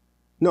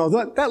 No,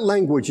 that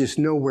language is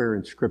nowhere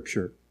in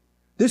Scripture.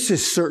 This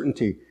is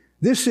certainty.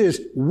 This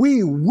is,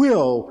 we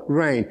will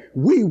reign.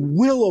 We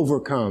will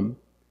overcome.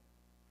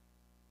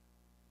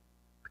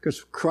 Because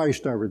of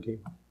Christ our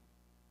Redeemer.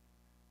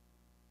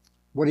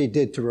 What He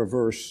did to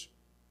reverse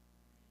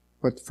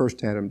what the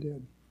first Adam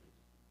did.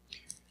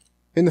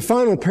 In the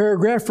final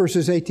paragraph,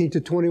 verses 18 to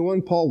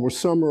 21, Paul will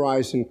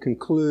summarize and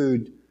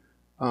conclude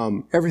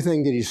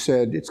everything that he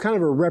said. It's kind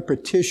of a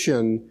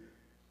repetition.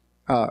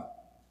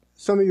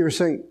 Some of you are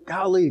saying,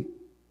 golly,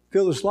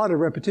 Phil, there's a lot of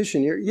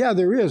repetition here. Yeah,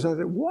 there is. I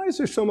said, why is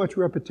there so much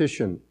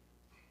repetition?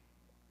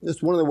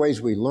 That's one of the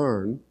ways we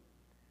learn.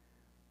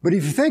 But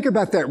if you think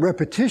about that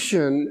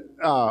repetition,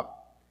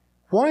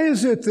 why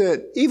is it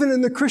that even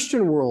in the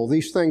Christian world,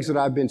 these things that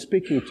I've been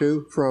speaking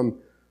to from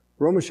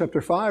Romans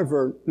chapter 5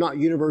 are not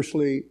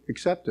universally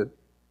accepted?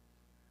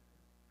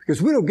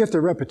 Because we don't get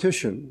the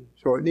repetition,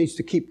 so it needs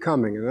to keep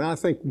coming. And I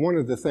think one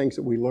of the things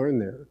that we learn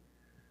there,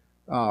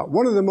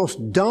 one of the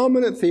most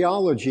dominant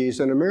theologies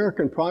in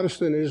American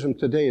Protestantism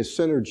today is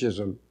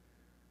synergism.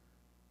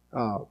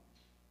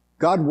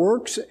 God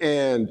works,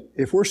 and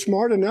if we're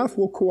smart enough,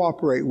 we'll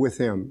cooperate with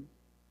Him.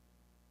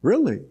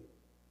 Really?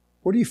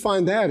 Where do you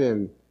find that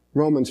in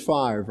Romans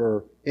 5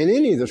 or in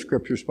any of the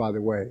scriptures, by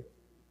the way?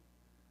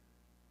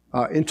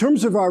 In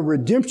terms of our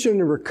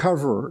redemption and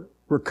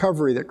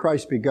recovery that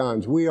Christ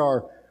begins, we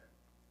are,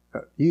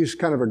 use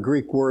kind of a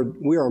Greek word,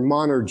 we are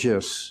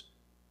monergis.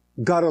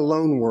 God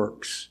alone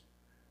works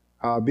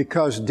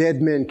because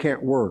dead men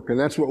can't work. And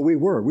that's what we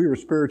were. We were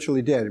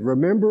spiritually dead.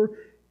 Remember,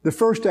 the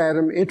first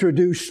Adam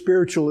introduced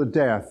spiritual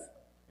death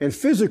and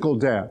physical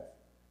death.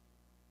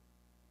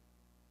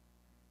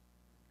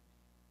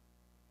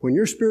 When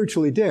you're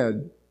spiritually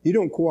dead, you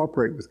don't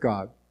cooperate with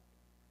God.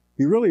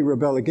 You really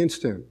rebel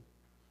against Him.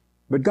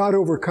 But God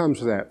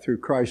overcomes that through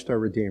Christ our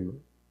Redeemer.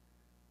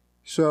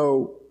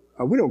 So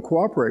we don't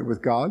cooperate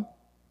with God.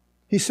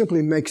 He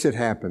simply makes it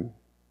happen.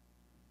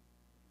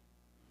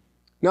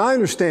 Now I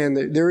understand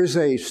that there is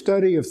a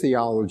study of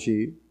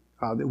theology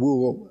that we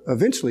will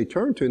eventually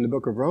turn to in the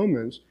book of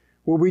Romans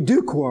where we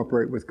do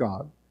cooperate with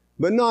God,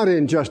 but not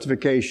in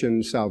justification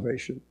and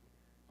salvation.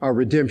 Our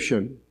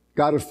redemption,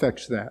 God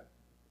affects that.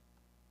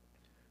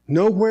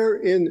 Nowhere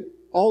in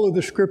all of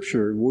the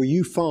Scripture will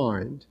you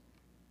find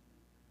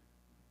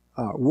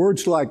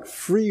words like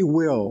free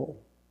will,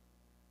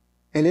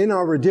 and in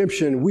our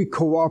redemption we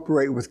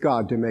cooperate with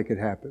God to make it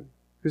happen.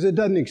 Because it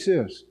doesn't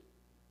exist.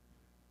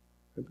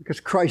 Because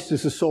Christ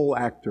is the sole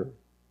actor.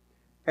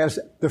 As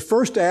the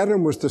first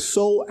Adam was the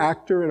sole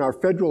actor and our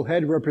federal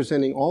head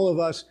representing all of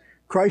us,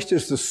 Christ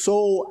is the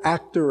sole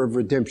actor of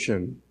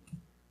redemption.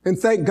 And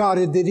thank God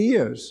that He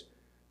is,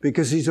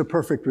 because He's a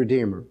perfect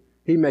Redeemer.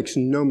 He makes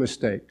no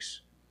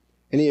mistakes.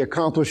 And He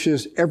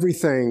accomplishes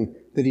everything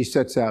that He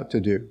sets out to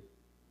do.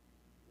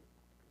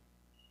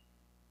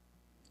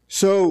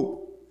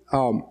 So,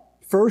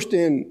 first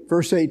in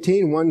verse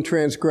 18, one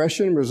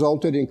transgression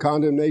resulted in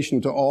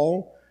condemnation to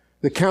all.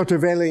 The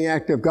countervailing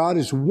act of God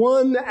is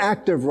one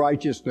act of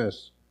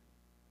righteousness,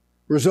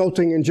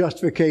 resulting in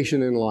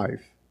justification in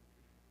life.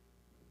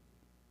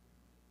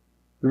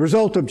 The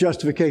result of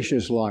justification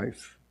is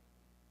life.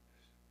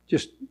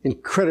 Just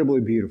incredibly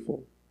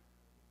beautiful.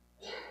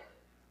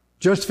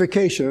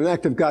 Justification, an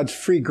act of God's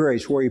free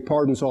grace where He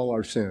pardons all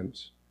our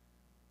sins.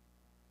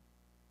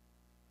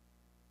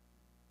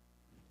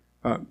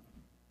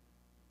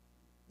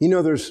 You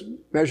know, there's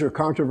measure of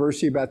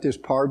controversy about this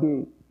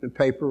pardon, the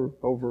paper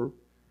over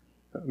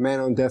a man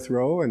on death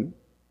row, and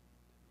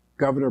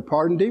governor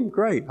pardoned him.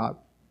 Great. I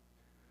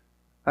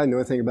didn't know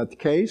anything about the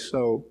case,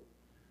 so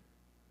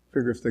I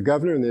figure if the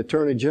governor and the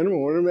attorney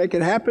general want to make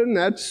it happen,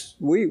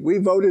 we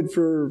voted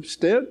for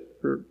Stitt,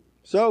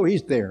 so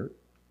he's there.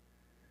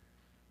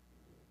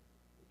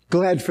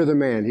 Glad for the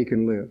man, he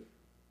can live.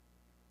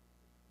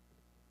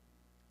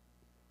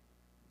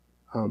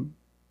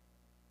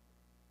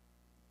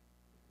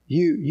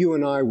 You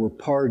and I were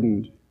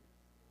pardoned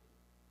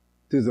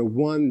through the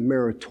one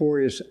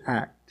meritorious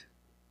act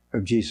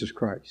of Jesus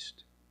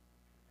Christ.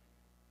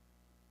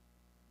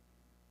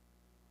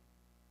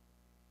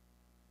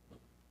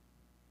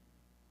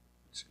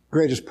 It's the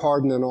greatest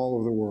pardon in all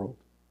of the world.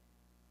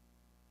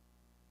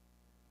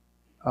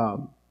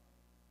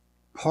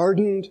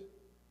 Pardoned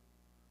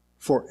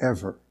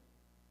forever.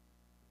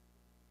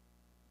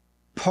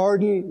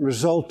 Pardon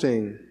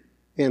resulting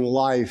in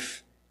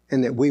life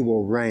and that we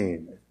will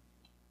reign.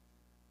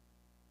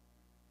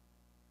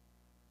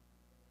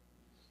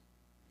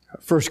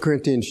 1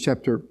 Corinthians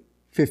chapter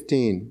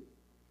 15,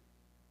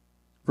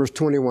 verse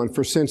 21,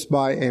 for since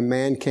by a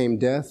man came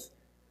death,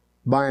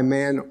 by a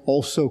man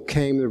also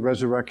came the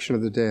resurrection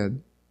of the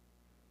dead.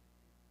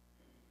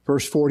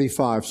 Verse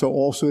 45, so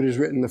also it is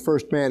written, the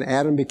first man,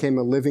 Adam, became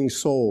a living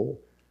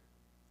soul.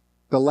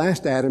 The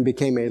last Adam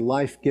became a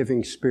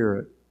life-giving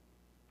spirit.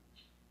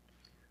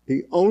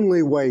 The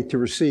only way to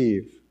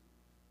receive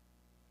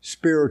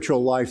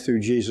spiritual life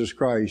through Jesus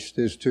Christ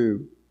is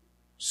to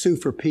sue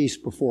for peace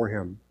before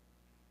Him.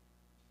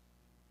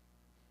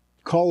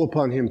 Call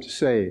upon Him to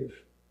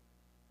save.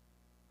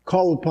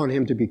 Call upon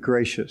Him to be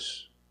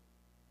gracious.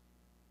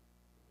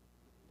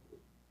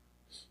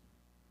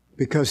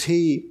 Because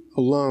He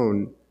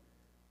alone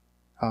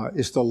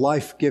is the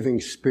life-giving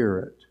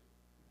Spirit,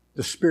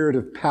 the Spirit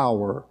of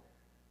power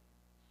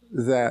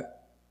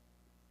that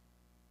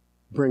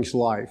brings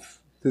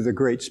life through the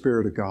great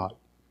Spirit of God.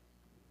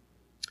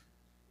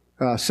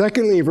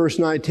 Secondly, verse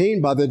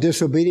 19, by the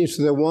disobedience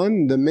of the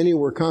one, the many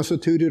were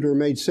constituted or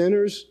made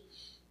sinners.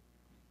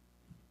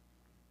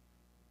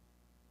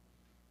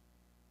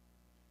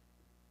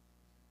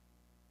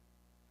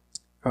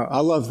 I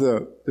love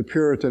the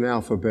Puritan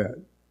alphabet.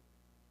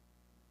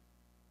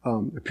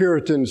 The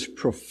Puritans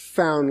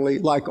profoundly,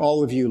 like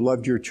all of you,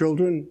 loved your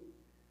children.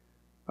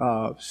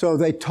 So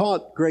they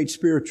taught great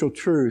spiritual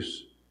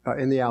truths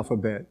in the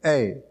alphabet.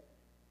 A,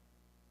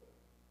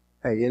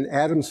 in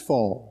Adam's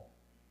fall,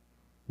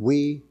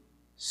 we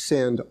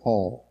sinned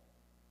all.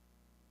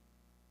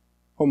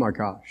 Oh my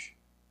gosh.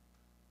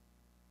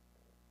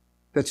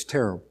 That's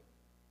terrible.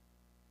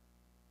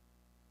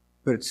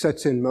 But it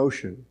sets in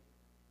motion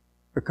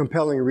a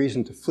compelling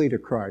reason to flee to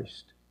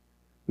Christ,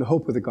 the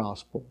hope of the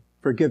gospel,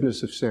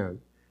 forgiveness of sin,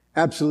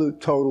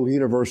 absolute, total,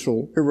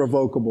 universal,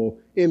 irrevocable,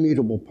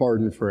 immutable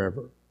pardon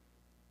forever.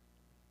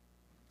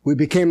 We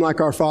became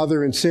like our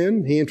father in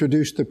sin. He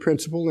introduced the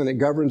principle and it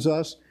governs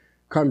us.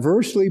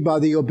 Conversely, by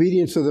the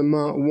obedience of the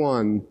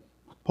one,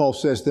 Paul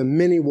says, the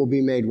many will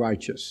be made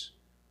righteous.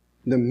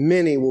 The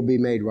many will be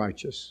made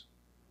righteous.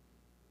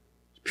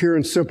 It's pure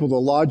and simple, the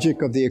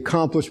logic of the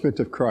accomplishment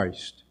of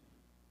Christ.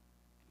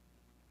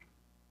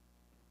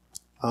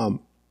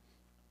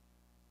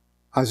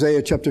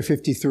 Isaiah chapter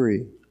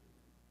 53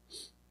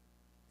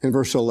 and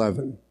verse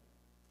 11.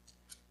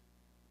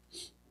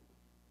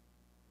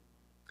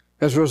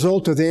 As a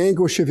result of the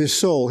anguish of his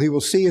soul, he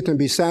will see it and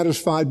be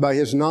satisfied by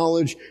his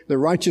knowledge. The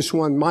righteous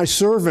one, my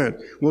servant,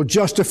 will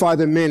justify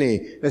the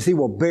many as he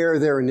will bear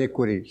their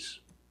iniquities.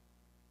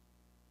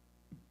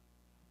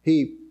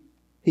 He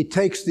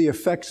takes the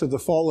effects of the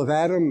fall of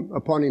Adam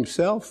upon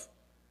himself,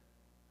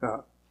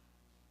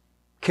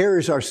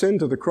 carries our sin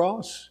to the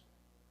cross,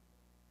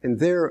 and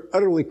there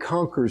utterly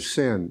conquers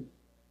sin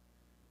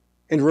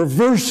and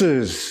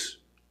reverses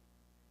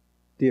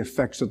the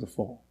effects of the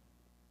fall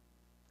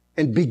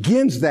and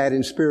begins that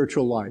in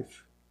spiritual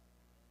life.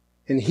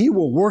 And he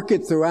will work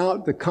it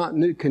throughout the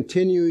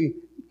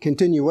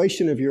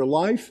continuation of your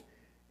life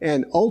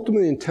and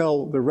ultimately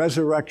until the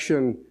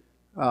resurrection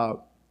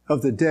of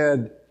the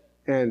dead,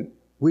 and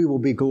we will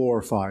be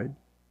glorified.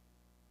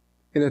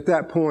 And at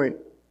that point,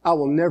 I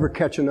will never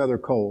catch another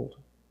cold.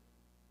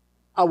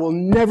 I will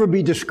never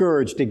be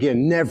discouraged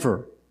again,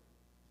 never.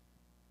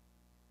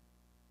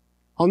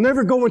 I'll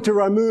never go into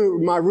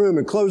my room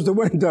and close the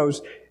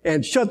windows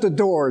and shut the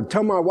door and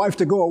tell my wife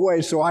to go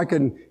away so I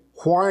can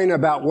whine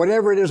about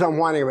whatever it is I'm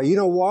whining about. You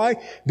know why?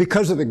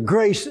 Because of the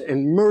grace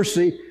and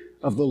mercy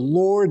of the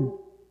Lord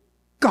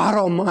God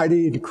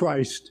Almighty in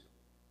Christ.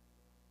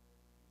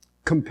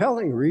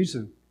 Compelling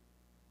reason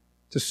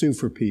to sue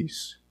for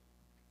peace.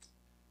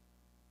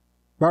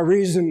 By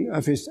reason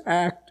of his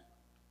act,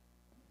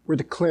 we're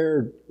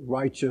declared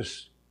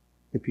righteous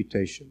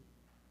imputation.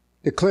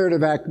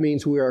 Declarative act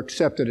means we are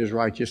accepted as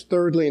righteous.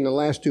 Thirdly, in the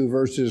last two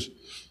verses,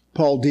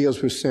 Paul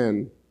deals with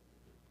sin.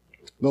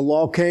 The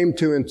law came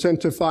to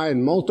intensify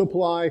and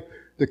multiply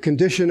the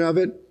condition of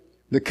it.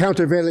 The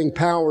countervailing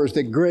power is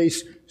that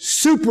grace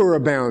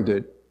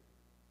superabounded.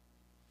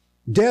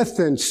 Death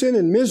and sin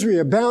and misery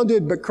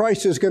abounded, but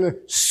Christ is going to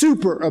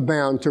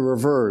superabound to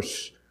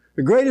reverse.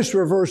 The greatest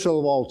reversal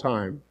of all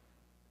time.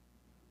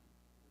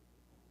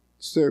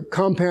 It's the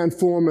compound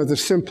form of the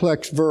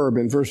simplex verb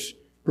in verse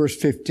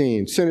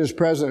 15. Sin is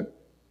present,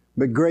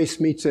 but grace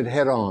meets it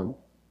head on.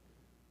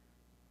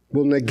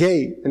 Will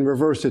negate and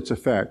reverse its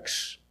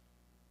effects.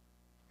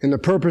 And the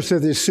purpose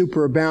of this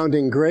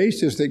superabounding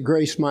grace is that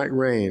grace might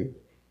reign.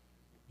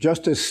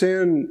 Just as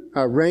sin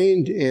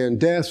reigned in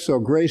death, so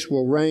grace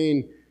will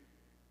reign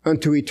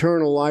unto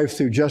eternal life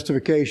through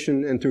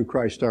justification and through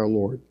Christ our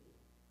Lord.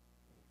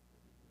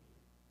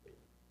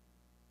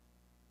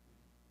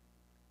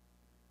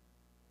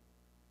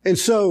 And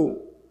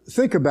so,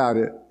 think about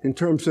it in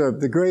terms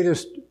of the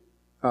greatest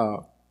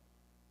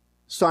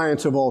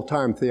science of all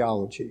time,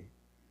 theology.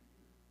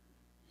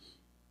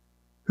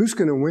 Who's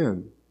going to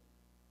win?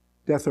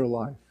 Death or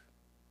life?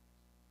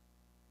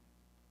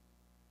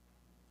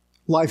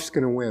 Life's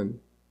going to win.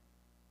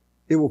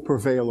 It will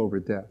prevail over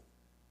death.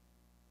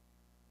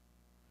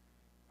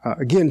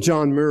 Again,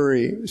 John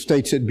Murray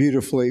states it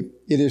beautifully.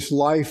 It is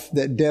life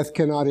that death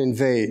cannot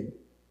invade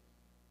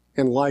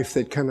and life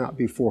that cannot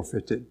be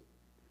forfeited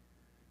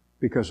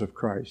because of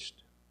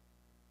Christ.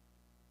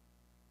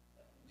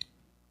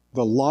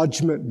 The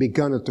lodgment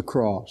begun at the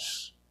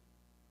cross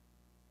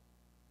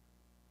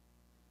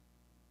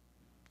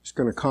is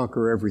going to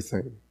conquer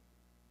everything.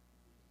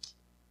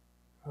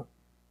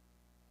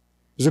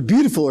 There's a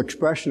beautiful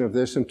expression of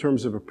this in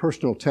terms of a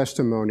personal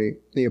testimony.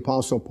 The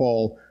Apostle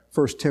Paul,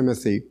 1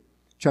 Timothy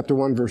chapter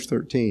 1, verse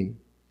 13.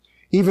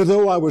 Even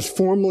though I was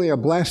formerly a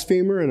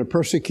blasphemer and a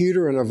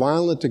persecutor and a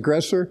violent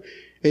aggressor,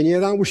 and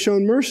yet I was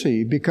shown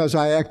mercy because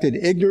I acted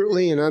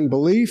ignorantly in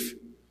unbelief.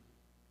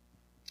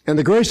 And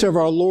the grace of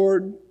our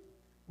Lord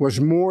was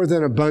more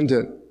than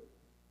abundant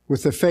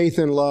with the faith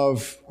and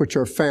love which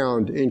are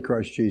found in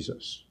Christ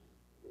Jesus.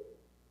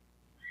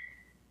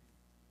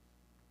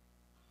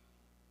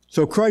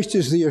 So Christ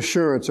is the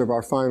assurance of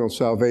our final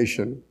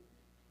salvation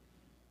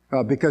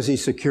because He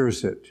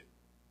secures it.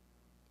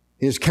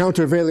 His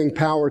countervailing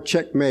power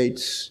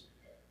checkmates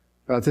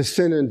the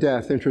sin and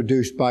death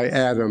introduced by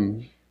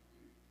Adam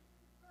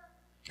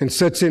and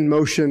sets in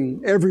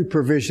motion every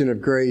provision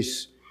of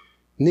grace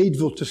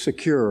needful to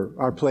secure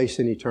our place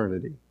in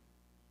eternity.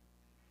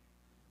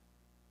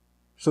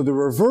 So the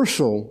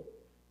reversal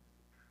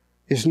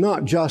is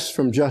not just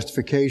from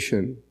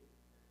justification.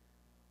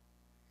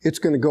 It's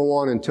going to go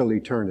on until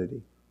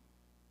eternity.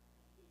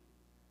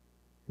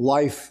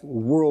 Life,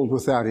 world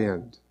without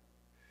end.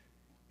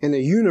 And a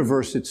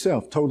universe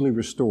itself totally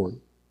restored.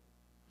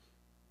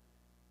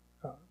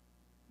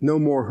 No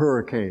more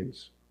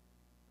hurricanes,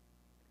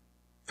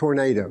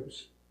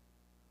 tornadoes.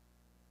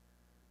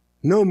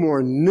 No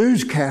more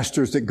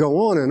newscasters that go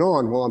on and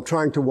on while I'm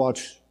trying to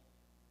watch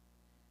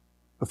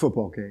a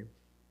football game.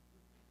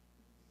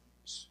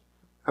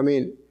 I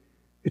mean,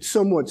 it's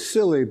somewhat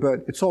silly,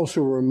 but it's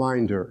also a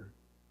reminder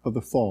of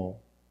the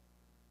fall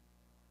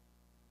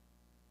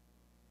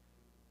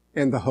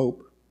and the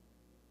hope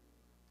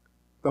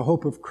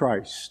of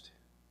Christ,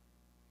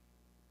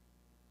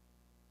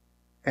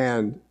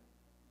 and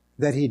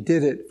that He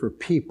did it for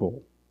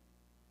people,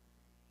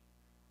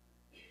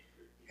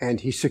 and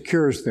He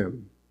secures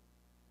them.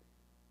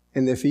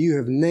 And if you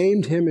have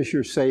named Him as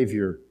your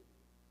Savior,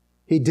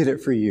 He did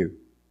it for you.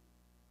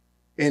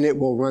 And it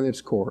will run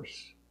its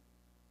course,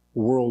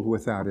 world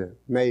without end.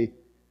 May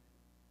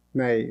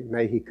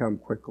He come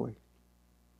quickly.